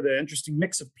were, the interesting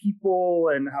mix of people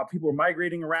and how people were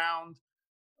migrating around,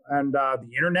 and the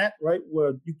internet, right?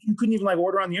 You couldn't even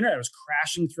order on the internet. It was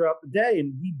crashing throughout the day.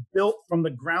 And we built from the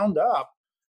ground up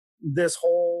this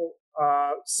whole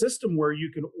system where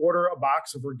you can order a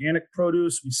box of organic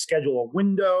produce. We schedule a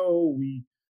window. We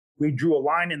drew a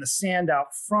line in the sand out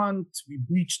front. We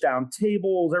bleached down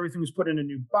tables. Everything was put into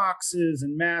new boxes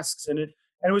and masks. And it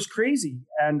was crazy.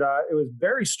 And it was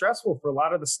very stressful for a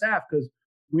lot of the staff, because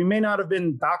we may not have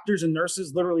been doctors and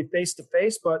nurses literally face to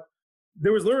face, but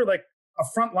there was literally a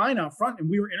front line out front, and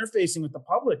we were interfacing with the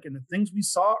public. And the things we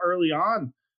saw early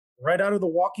on, right out of The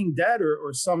Walking Dead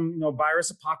or some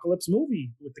virus apocalypse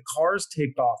movie, with the cars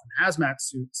taped off and hazmat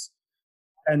suits.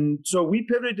 And so we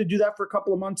pivoted to do that for a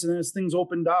couple of months. And then as things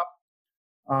opened up,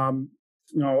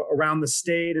 around the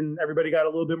state and everybody got a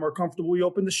little bit more comfortable, we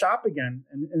opened the shop again.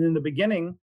 And in the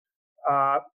beginning,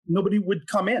 nobody would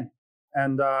come in.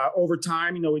 And over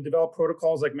time, we developed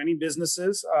protocols like many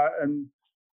businesses.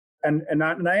 And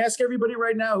I ask everybody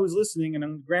right now who's listening, and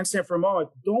I'm grandstand for a moment,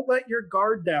 don't let your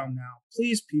guard down now.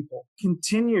 Please, people,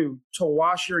 continue to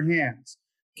wash your hands.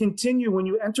 Continue, when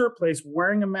you enter a place,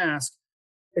 wearing a mask.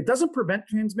 It doesn't prevent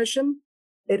transmission.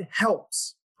 It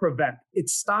helps prevent. It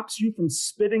stops you from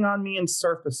spitting on me and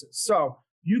surfaces. So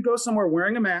you go somewhere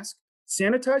wearing a mask,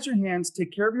 sanitize your hands,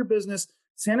 take care of your business,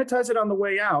 sanitize it on the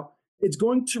way out. It's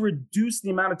going to reduce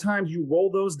the amount of times you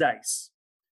roll those dice.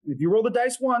 If you roll the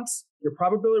dice once, your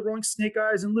probability of rolling snake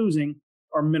eyes and losing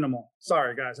are minimal.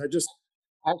 Sorry, guys.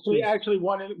 Actually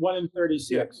 1 in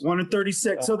 36. Yeah, 1 in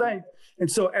 36.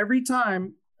 So every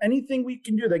time, anything we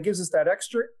can do that gives us that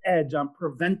extra edge on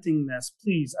preventing this,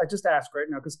 please, I just ask right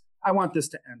now, because I want this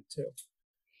to end too.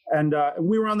 And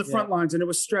we were on the front lines, and it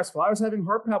was stressful. I was having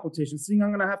heart palpitations, thinking I'm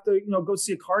going to have to, go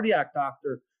see a cardiac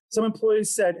doctor. Some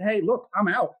employees said, "Hey, look, I'm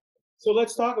out." So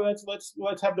let's talk.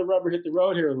 Let's have the rubber hit the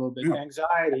road here a little bit. Yeah.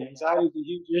 Anxiety is a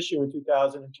huge issue in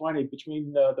 2020,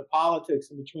 between the politics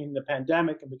and between the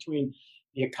pandemic and between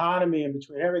the economy and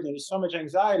between everything. There's so much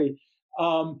anxiety.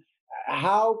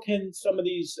 How can some of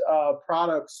these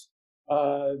products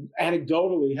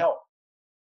anecdotally help?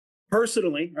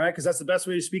 Personally, right? Because that's the best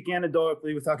way to speak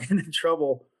anecdotally without getting in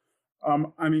trouble.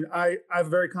 I have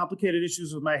very complicated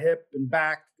issues with my hip and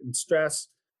back and stress,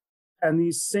 and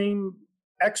these same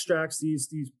extracts, these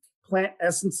plant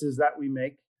essences that we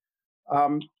make,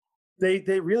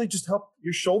 they really just help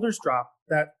your shoulders drop.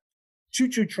 That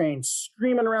choo-choo train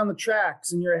screaming around the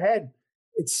tracks in your head,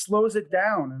 it slows it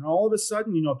down. And all of a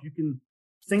sudden, if you can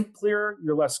think clearer,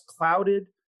 you're less clouded,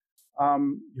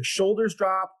 your shoulders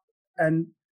drop, and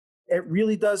it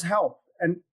really does help.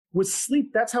 And with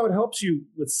sleep, that's how it helps you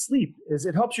with sleep, is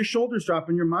it helps your shoulders drop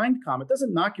and your mind calm. It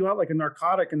doesn't knock you out like a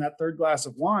narcotic in that third glass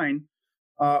of wine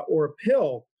or a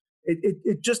pill.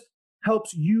 It just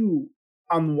helps you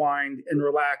unwind and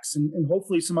relax, and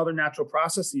hopefully some other natural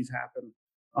processes happen.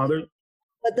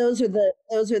 But those are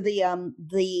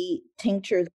the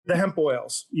tinctures. The hemp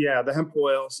oils. Yeah, the hemp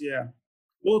oils. Yeah.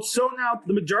 Well, so now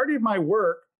the majority of my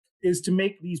work is to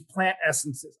make these plant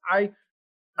essences. I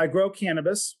grow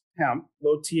cannabis, hemp,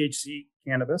 low THC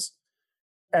cannabis,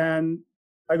 and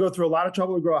I go through a lot of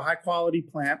trouble to grow a high quality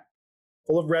plant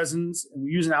full of resins, and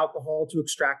we use an alcohol to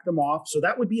extract them off. So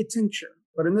that would be a tincture.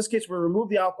 But in this case, we remove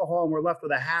the alcohol and we're left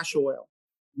with a hash oil.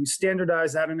 We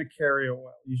standardize that in a carrier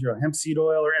oil. Use your hemp seed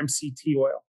oil or MCT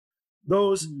oil.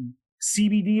 Those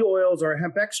CBD oils or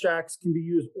hemp extracts can be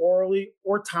used orally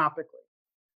or topically.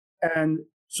 And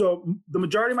so the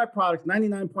majority of my products,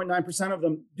 99.9% of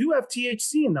them, do have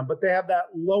THC in them, but they have that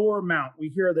lower amount. We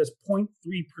hear this 0.3%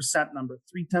 number,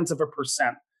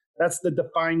 0.3%. That's the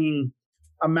defining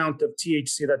amount of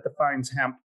THC that defines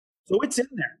hemp. So it's in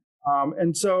there.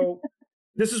 And so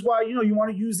this is why, you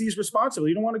want to use these responsibly.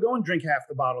 You don't want to go and drink half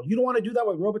the bottle. You don't want to do that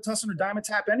with Robitussin or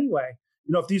Dimetapp anyway.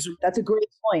 If these are... That's a great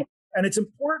point. And it's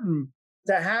important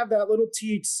to have that little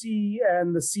THC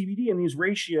and the CBD in these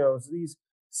ratios. These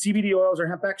CBD oils or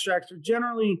hemp extracts are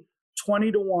generally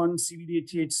 20-1 CBD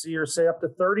to THC, or say up to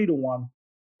 30-1.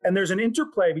 And there's an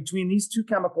interplay between these two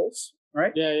chemicals,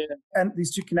 right? Yeah. And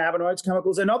these two cannabinoids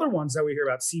chemicals and other ones that we hear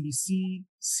about, CBC,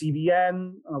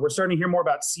 CBN. We're starting to hear more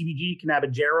about CBG,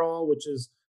 cannabigerol, which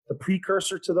is the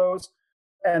precursor to those.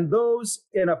 And those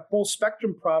in a full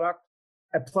spectrum product,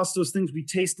 and plus those things we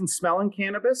taste and smell in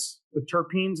cannabis with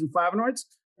terpenes and flavonoids,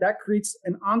 that creates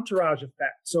an entourage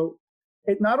effect. So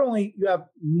it not only you have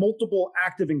multiple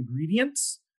active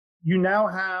ingredients, you now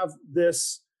have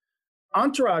this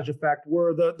entourage effect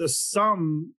where the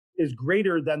sum is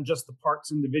greater than just the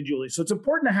parts individually. So it's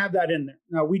important to have that in there.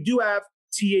 Now, we do have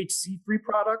THC-free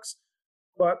products,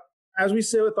 but as we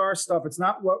say with our stuff, it's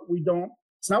not what we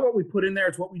put in there,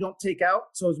 it's what we don't take out.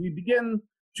 So as we begin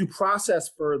to process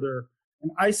further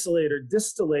and isolate or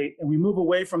distillate, and we move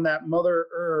away from that mother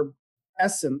herb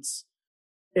essence,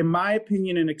 in my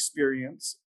opinion and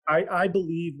experience, I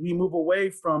believe we move away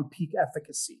from peak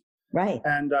efficacy. Right.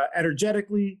 And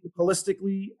energetically,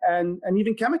 holistically, and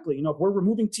even chemically. You know, if we're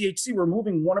removing THC, we're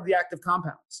removing one of the active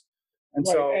compounds. And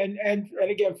right. so, and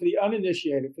again, for the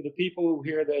uninitiated, for the people who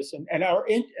hear this and are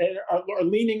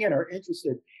leaning in, are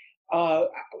interested,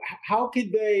 how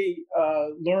could they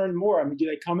learn more? I mean, do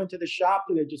they come into the shop?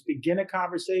 Do they just begin a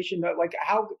conversation? Like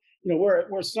how, you know,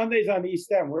 we're Sundays on the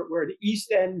East End. We're an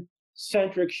East End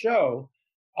centric show.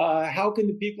 How can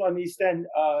the people on the East End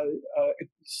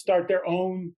start their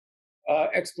own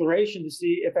exploration to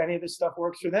see if any of this stuff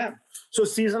works for them? So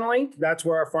seasonally, that's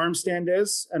where our farm stand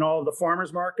is, and all of the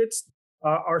farmers markets.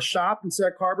 Our shop in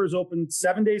Sag Harbor is open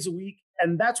 7 days a week,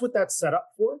 and that's what that's set up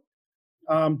for.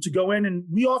 To go in, and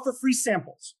we offer free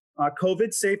samples.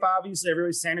 COVID safe, obviously,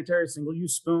 everybody's sanitary,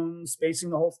 single-use spoons,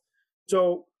 spacing the whole.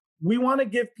 So we want to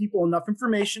give people enough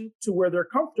information to where they're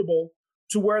comfortable,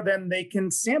 to where then they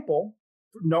can sample,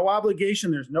 no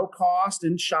obligation, there's no cost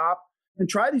in shop, and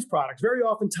try these products. Very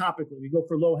often topically, we go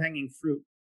for low-hanging fruit.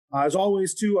 As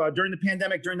always, too, during the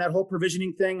pandemic, during that whole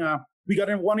provisioning thing, we got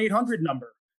a 1-800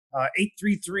 number,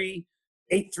 833-3800,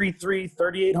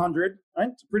 right?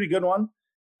 It's a pretty good one.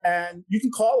 And you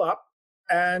can call up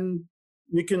and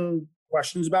you can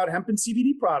questions about hemp and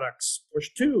CBD products, push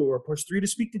 2 or push 3 to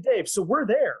speak to Dave. So we're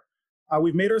there.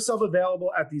 We've made ourselves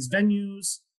available at these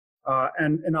venues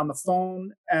and on the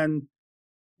phone. And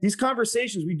these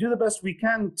conversations, we do the best we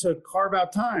can to carve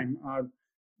out time.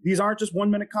 These aren't just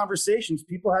 1-minute conversations.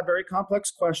 People have very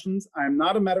complex questions. I'm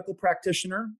not a medical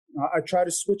practitioner. I try to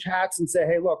switch hats and say,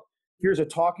 hey, look, here's a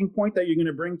talking point that you're going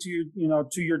to bring to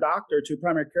to your doctor, to a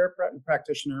primary care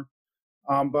practitioner.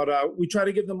 But we try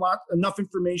to give them enough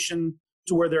information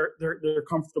to where they're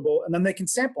comfortable, and then they can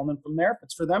sample. And then from there, if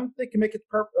it's for them, they can make a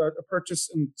purchase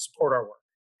and support our work.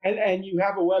 And you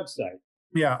have a website.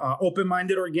 Yeah,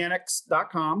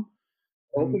 openmindedorganics.com.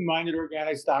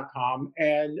 Openmindedorganics.com.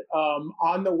 And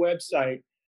on the website,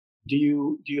 do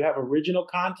you have original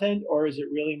content, or is it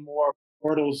really more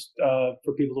portals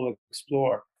for people to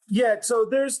explore? Yeah, so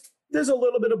there's a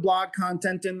little bit of blog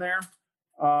content in there.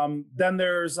 Then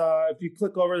there's, if you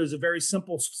click over, there's a very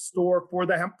simple store for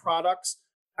the hemp products.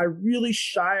 I really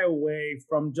shy away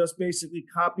from just basically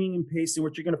copying and pasting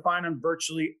what you're going to find on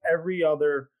virtually every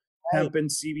other hemp and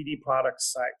CBD product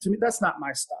site. To me, that's not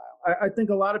my style. I think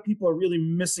a lot of people are really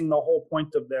missing the whole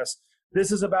point of this.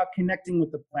 This is about connecting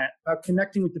with the plant, about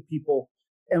connecting with the people,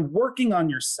 and working on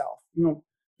yourself. You know,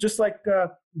 just like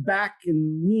back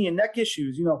and knee and neck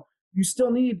issues, you still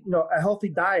need, a healthy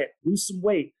diet, lose some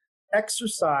weight,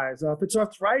 exercise. If it's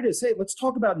arthritis, hey, let's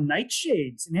talk about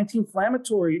nightshades, an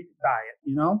anti-inflammatory diet.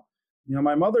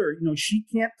 My mother, she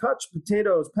can't touch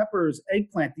potatoes, peppers,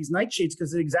 eggplant, these nightshades,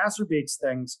 because it exacerbates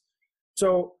things.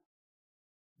 So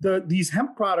these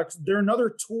hemp products, they're another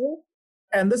tool.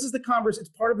 And this is it's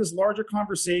part of this larger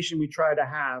conversation we try to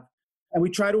have. And we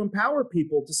try to empower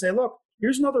people to say, look,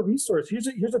 here's another resource. Here's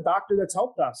a doctor that's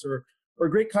helped us, or a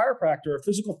great chiropractor, a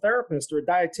physical therapist, or a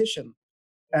dietitian.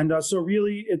 And so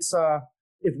really, it's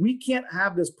if we can't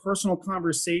have this personal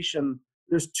conversation,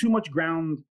 there's too much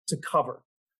ground to cover.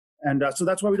 And so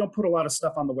that's why we don't put a lot of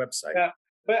stuff on the website. Yeah,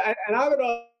 and I would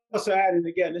also add, and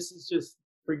again, this is just,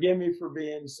 forgive me for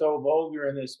being so vulgar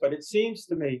in this, but it seems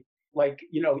to me like,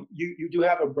 you do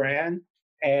have a brand,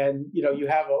 and, you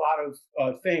have a lot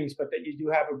of things, but that you do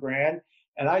have a brand.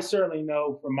 And I certainly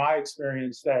know from my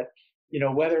experience that,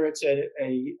 whether it's a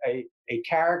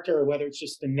character or whether it's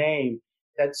just a name,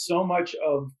 that so much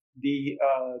of the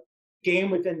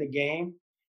game within the game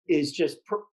is just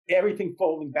everything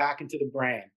folding back into the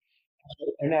brand.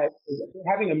 And that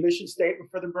having a mission statement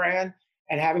for the brand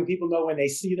and having people know when they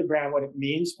see the brand what it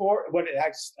means for what it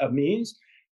actually means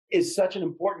is such an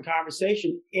important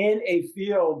conversation in a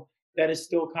field that is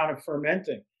still kind of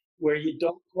fermenting, where you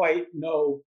don't quite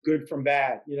know good from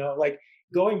bad. Like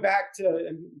going back to,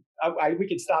 and we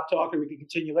can stop talking, we can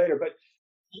continue later, but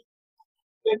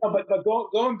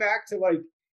going back to like,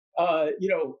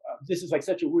 this is like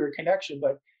such a weird connection,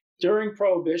 but during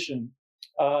Prohibition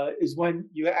is when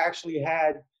you actually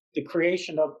had the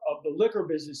creation of the liquor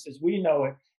business as we know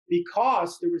it,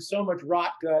 because there was so much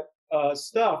rot gut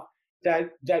stuff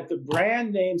that the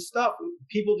brand name stuff,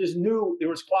 people just knew there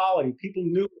was quality. People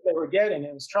knew what they were getting, and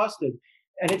it was trusted.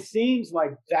 And it seems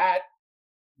like that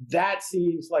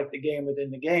seems like the game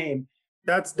within the game.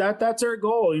 That's our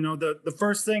goal. The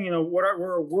first thing,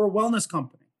 we're a wellness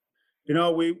company.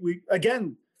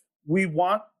 We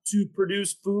want to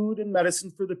produce food and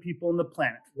medicine for the people on the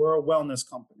planet. We're a wellness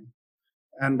company.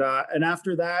 And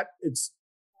after that, it's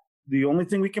the only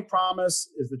thing we can promise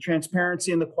is the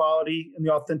transparency and the quality and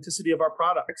the authenticity of our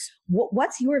products.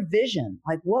 What's your vision?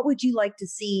 Like, what would you like to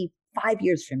see 5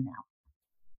 years from now?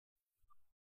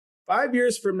 5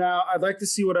 years from now, I'd like to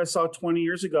see what I saw 20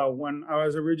 years ago when I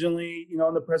was originally,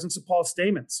 in the presence of Paul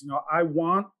Stamets. I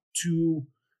want to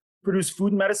produce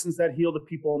food and medicines that heal the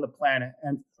people on the planet.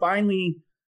 And finally,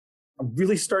 I'm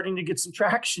really starting to get some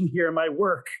traction here in my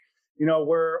work,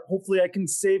 where hopefully I can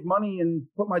save money and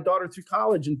put my daughter through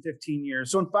college in 15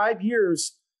 years. So in 5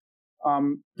 years,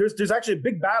 there's actually a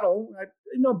big battle.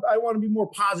 I want to be more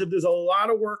positive. There's a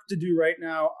lot of work to do right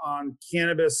now on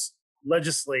cannabis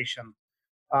legislation.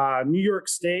 New York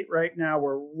State right now,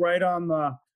 we're right on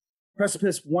the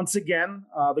precipice once again.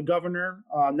 The governor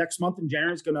next month in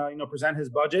January is going to present his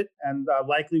budget, and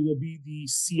likely will be the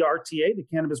CRTA, the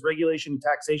Cannabis Regulation and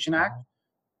Taxation Act.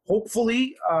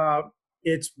 Hopefully,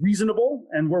 it's reasonable,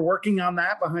 and we're working on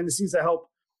that behind the scenes to help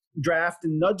draft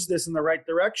and nudge this in the right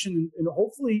direction. And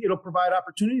hopefully it'll provide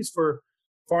opportunities for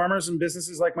farmers and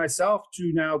businesses like myself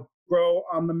to now grow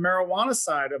on the marijuana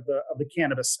side of the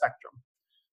cannabis spectrum.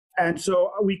 And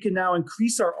so we can now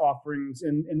increase our offerings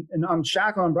and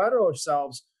unshackle and unbridle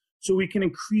ourselves so we can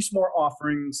increase more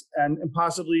offerings and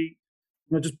possibly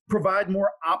just provide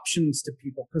more options to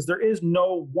people, because there is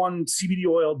no one CBD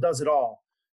oil does it all.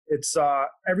 It's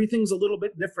everything's a little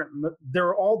bit different.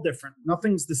 They're all different.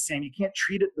 Nothing's the same. You can't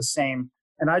treat it the same.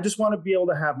 And I just want to be able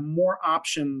to have more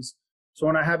options. So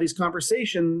when I have these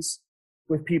conversations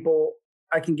with people,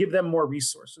 I can give them more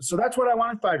resources. So that's what I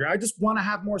want in 5 years. I just want to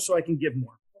have more so I can give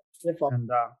more. Beautiful. And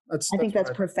I think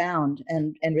that's profound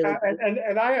and really.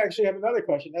 And I actually have another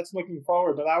question. That's looking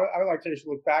forward, but I would like to just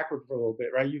look backward for a little bit,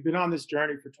 right? You've been on this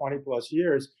journey for 20 plus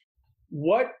years.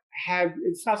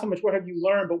 It's not so much what have you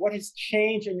learned, but what has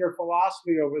changed in your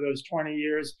philosophy over those 20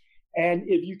 years? And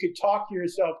if you could talk to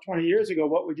yourself 20 years ago,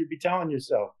 what would you be telling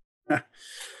yourself?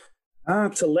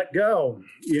 To let go.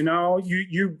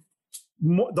 The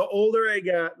older I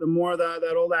get, the more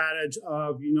that old adage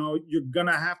of, you're going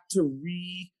to have to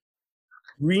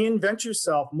reinvent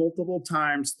yourself multiple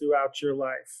times throughout your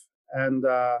life. And,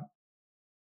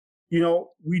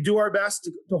 we do our best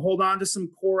to hold on to some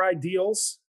core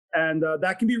ideals, and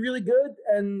that can be really good.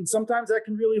 And sometimes that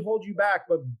can really hold you back,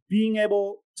 but being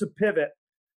able to pivot,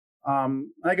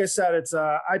 like I said,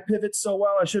 I pivot so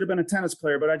well. I should have been a tennis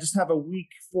player, but I just have a weak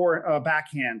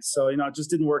backhand. So, it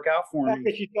just didn't work out for me.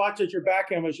 If you thought that your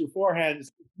backhand was your forehand,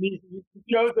 means you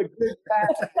chose a good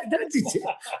path.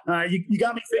 You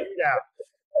got me figured out.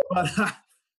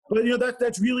 But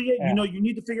that's really it. Yeah. You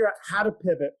need to figure out how to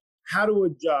pivot, how to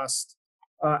adjust,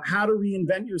 how to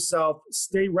reinvent yourself,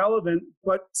 stay relevant,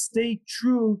 but stay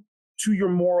true to your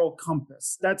moral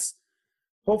compass.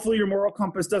 Hopefully your moral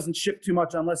compass doesn't shift too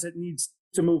much unless it needs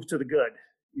to move to the good.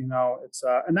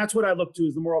 And that's what I look to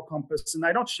is the moral compass. And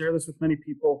I don't share this with many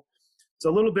people. It's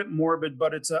a little bit morbid,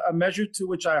 but it's a measure to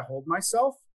which I hold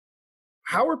myself.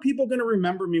 How are people going to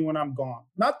remember me when I'm gone?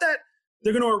 Not that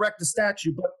they're going to erect a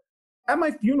statue, but at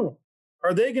my funeral,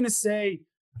 are they going to say,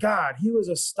 God, he was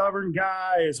a stubborn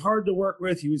guy, it's hard to work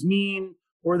with, he was mean?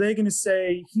 Or are they going to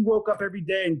say he woke up every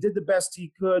day and did the best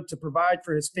he could to provide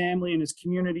for his family and his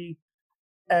community?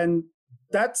 And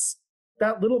that's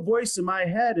that little voice in my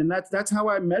head. And that's how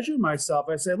I measure myself.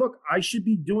 I say, look, I should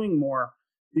be doing more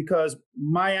because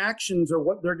my actions are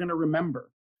what they're going to remember.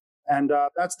 And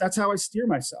that's how I steer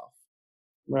myself.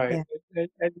 Right. Yeah.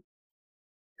 And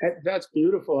that's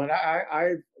beautiful. And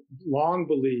I long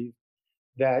believed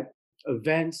that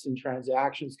events and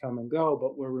transactions come and go,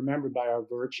 but we're remembered by our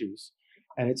virtues.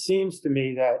 And it seems to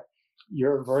me that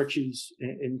your virtues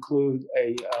include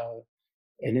an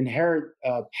inherent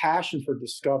passion for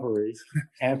discovery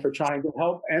and for trying to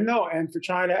help, and for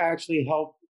trying to actually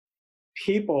help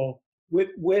people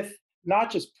with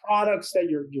not just products that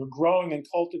you're growing and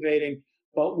cultivating,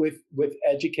 but with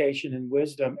education and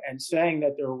wisdom, and saying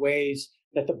that there are ways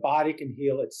that the body can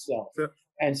heal itself. Sure.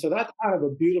 And so that's kind of a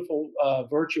beautiful,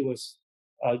 virtuous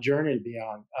journey to be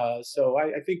on. So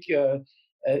I think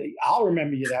I'll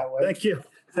remember you that way. Thank you.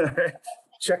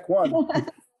 Check one.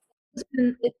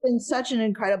 It's been such an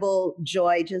incredible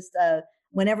joy. Just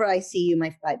whenever I see you,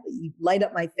 you light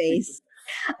up my face.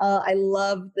 I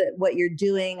love what you're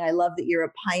doing. I love that you're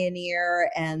a pioneer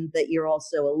and that you're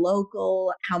also a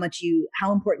local. How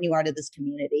important you are to this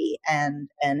community, and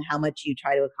how much you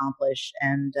try to accomplish.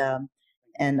 And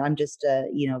I'm just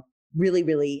really,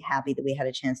 really happy that we had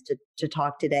a chance to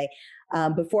talk today.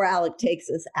 Before Alec takes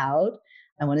us out,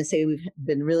 I want to say we've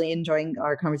been really enjoying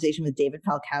our conversation with David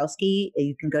Falkowski.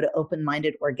 You can go to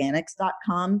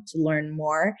openmindedorganics.com to learn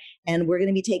more. And we're going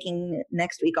to be taking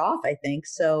next week off, I think.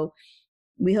 So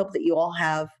we hope that you all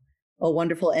have a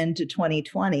wonderful end to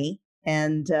 2020.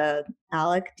 And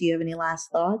Alec, do you have any last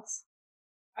thoughts?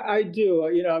 I do.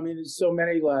 There's so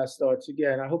many last thoughts.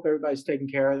 Again, I hope everybody's taking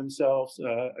care of themselves.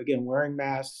 Again, wearing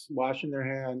masks, washing their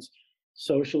hands,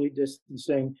 socially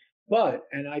distancing. But,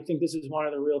 and I think this is one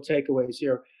of the real takeaways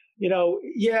here,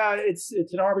 it's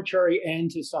an arbitrary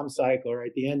end to some cycle,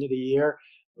 right? The end of the year.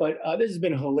 But this has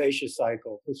been a hellacious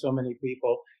cycle for so many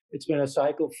people. It's been a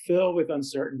cycle filled with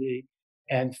uncertainty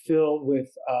and filled with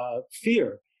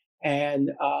fear.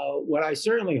 And what I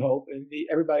certainly hope, and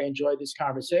everybody enjoyed this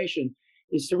conversation,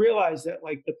 is to realize that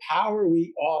like the power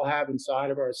we all have inside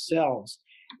of ourselves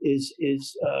is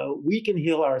we can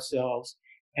heal ourselves,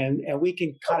 and we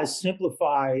can kind of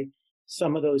simplify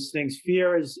some of those things.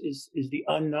 Fear is the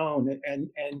unknown,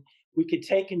 and we could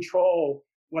take control.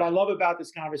 What I love about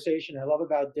this conversation, I love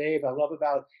about Dave, I love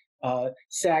about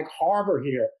Sag Harbor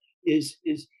here is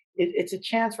it's a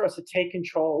chance for us to take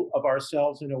control of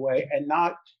ourselves in a way, and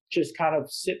not just kind of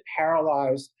sit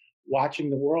paralyzed watching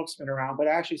the world spin around, but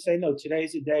actually say, no,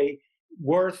 today's a day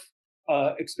worth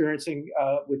experiencing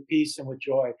with peace and with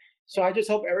joy. So I just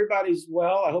hope everybody's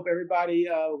well. I hope everybody,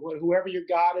 whoever your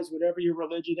God is, whatever your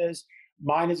religion is,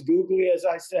 mine is googly, as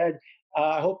I said.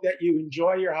 I hope that you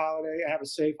enjoy your holiday and have a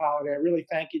safe holiday. I really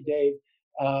thank you, Dave.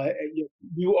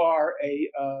 You are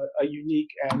a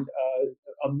unique and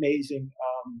amazing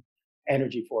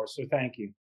energy force. So thank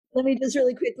you. Let me just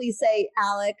really quickly say,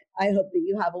 Alec, I hope that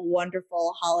you have a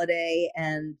wonderful holiday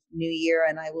and New Year,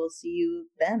 and I will see you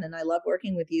then. And I love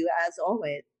working with you as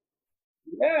always.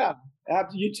 Yeah,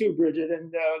 you too, Bridget.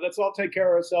 And let's all take care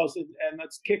of ourselves, and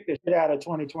let's kick the shit out of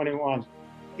 2021.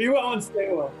 Be well and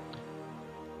stay well.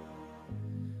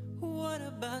 What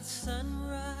about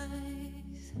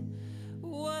sunrise?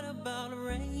 What about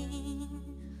rain?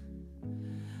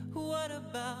 What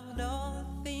about all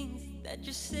the things that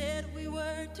you said we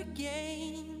were to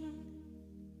gain?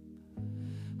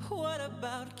 What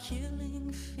about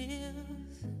killing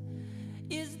fears?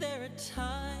 Is there a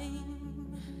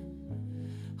time?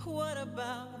 What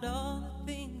about all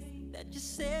the things that you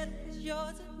said was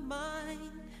yours and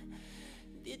mine?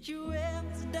 Did you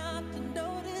ever stop to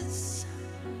notice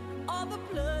all the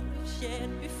blood we've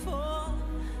shed before?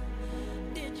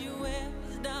 Did you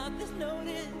ever stop to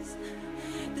notice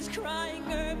this crying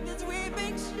earth, this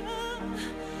weeping shore?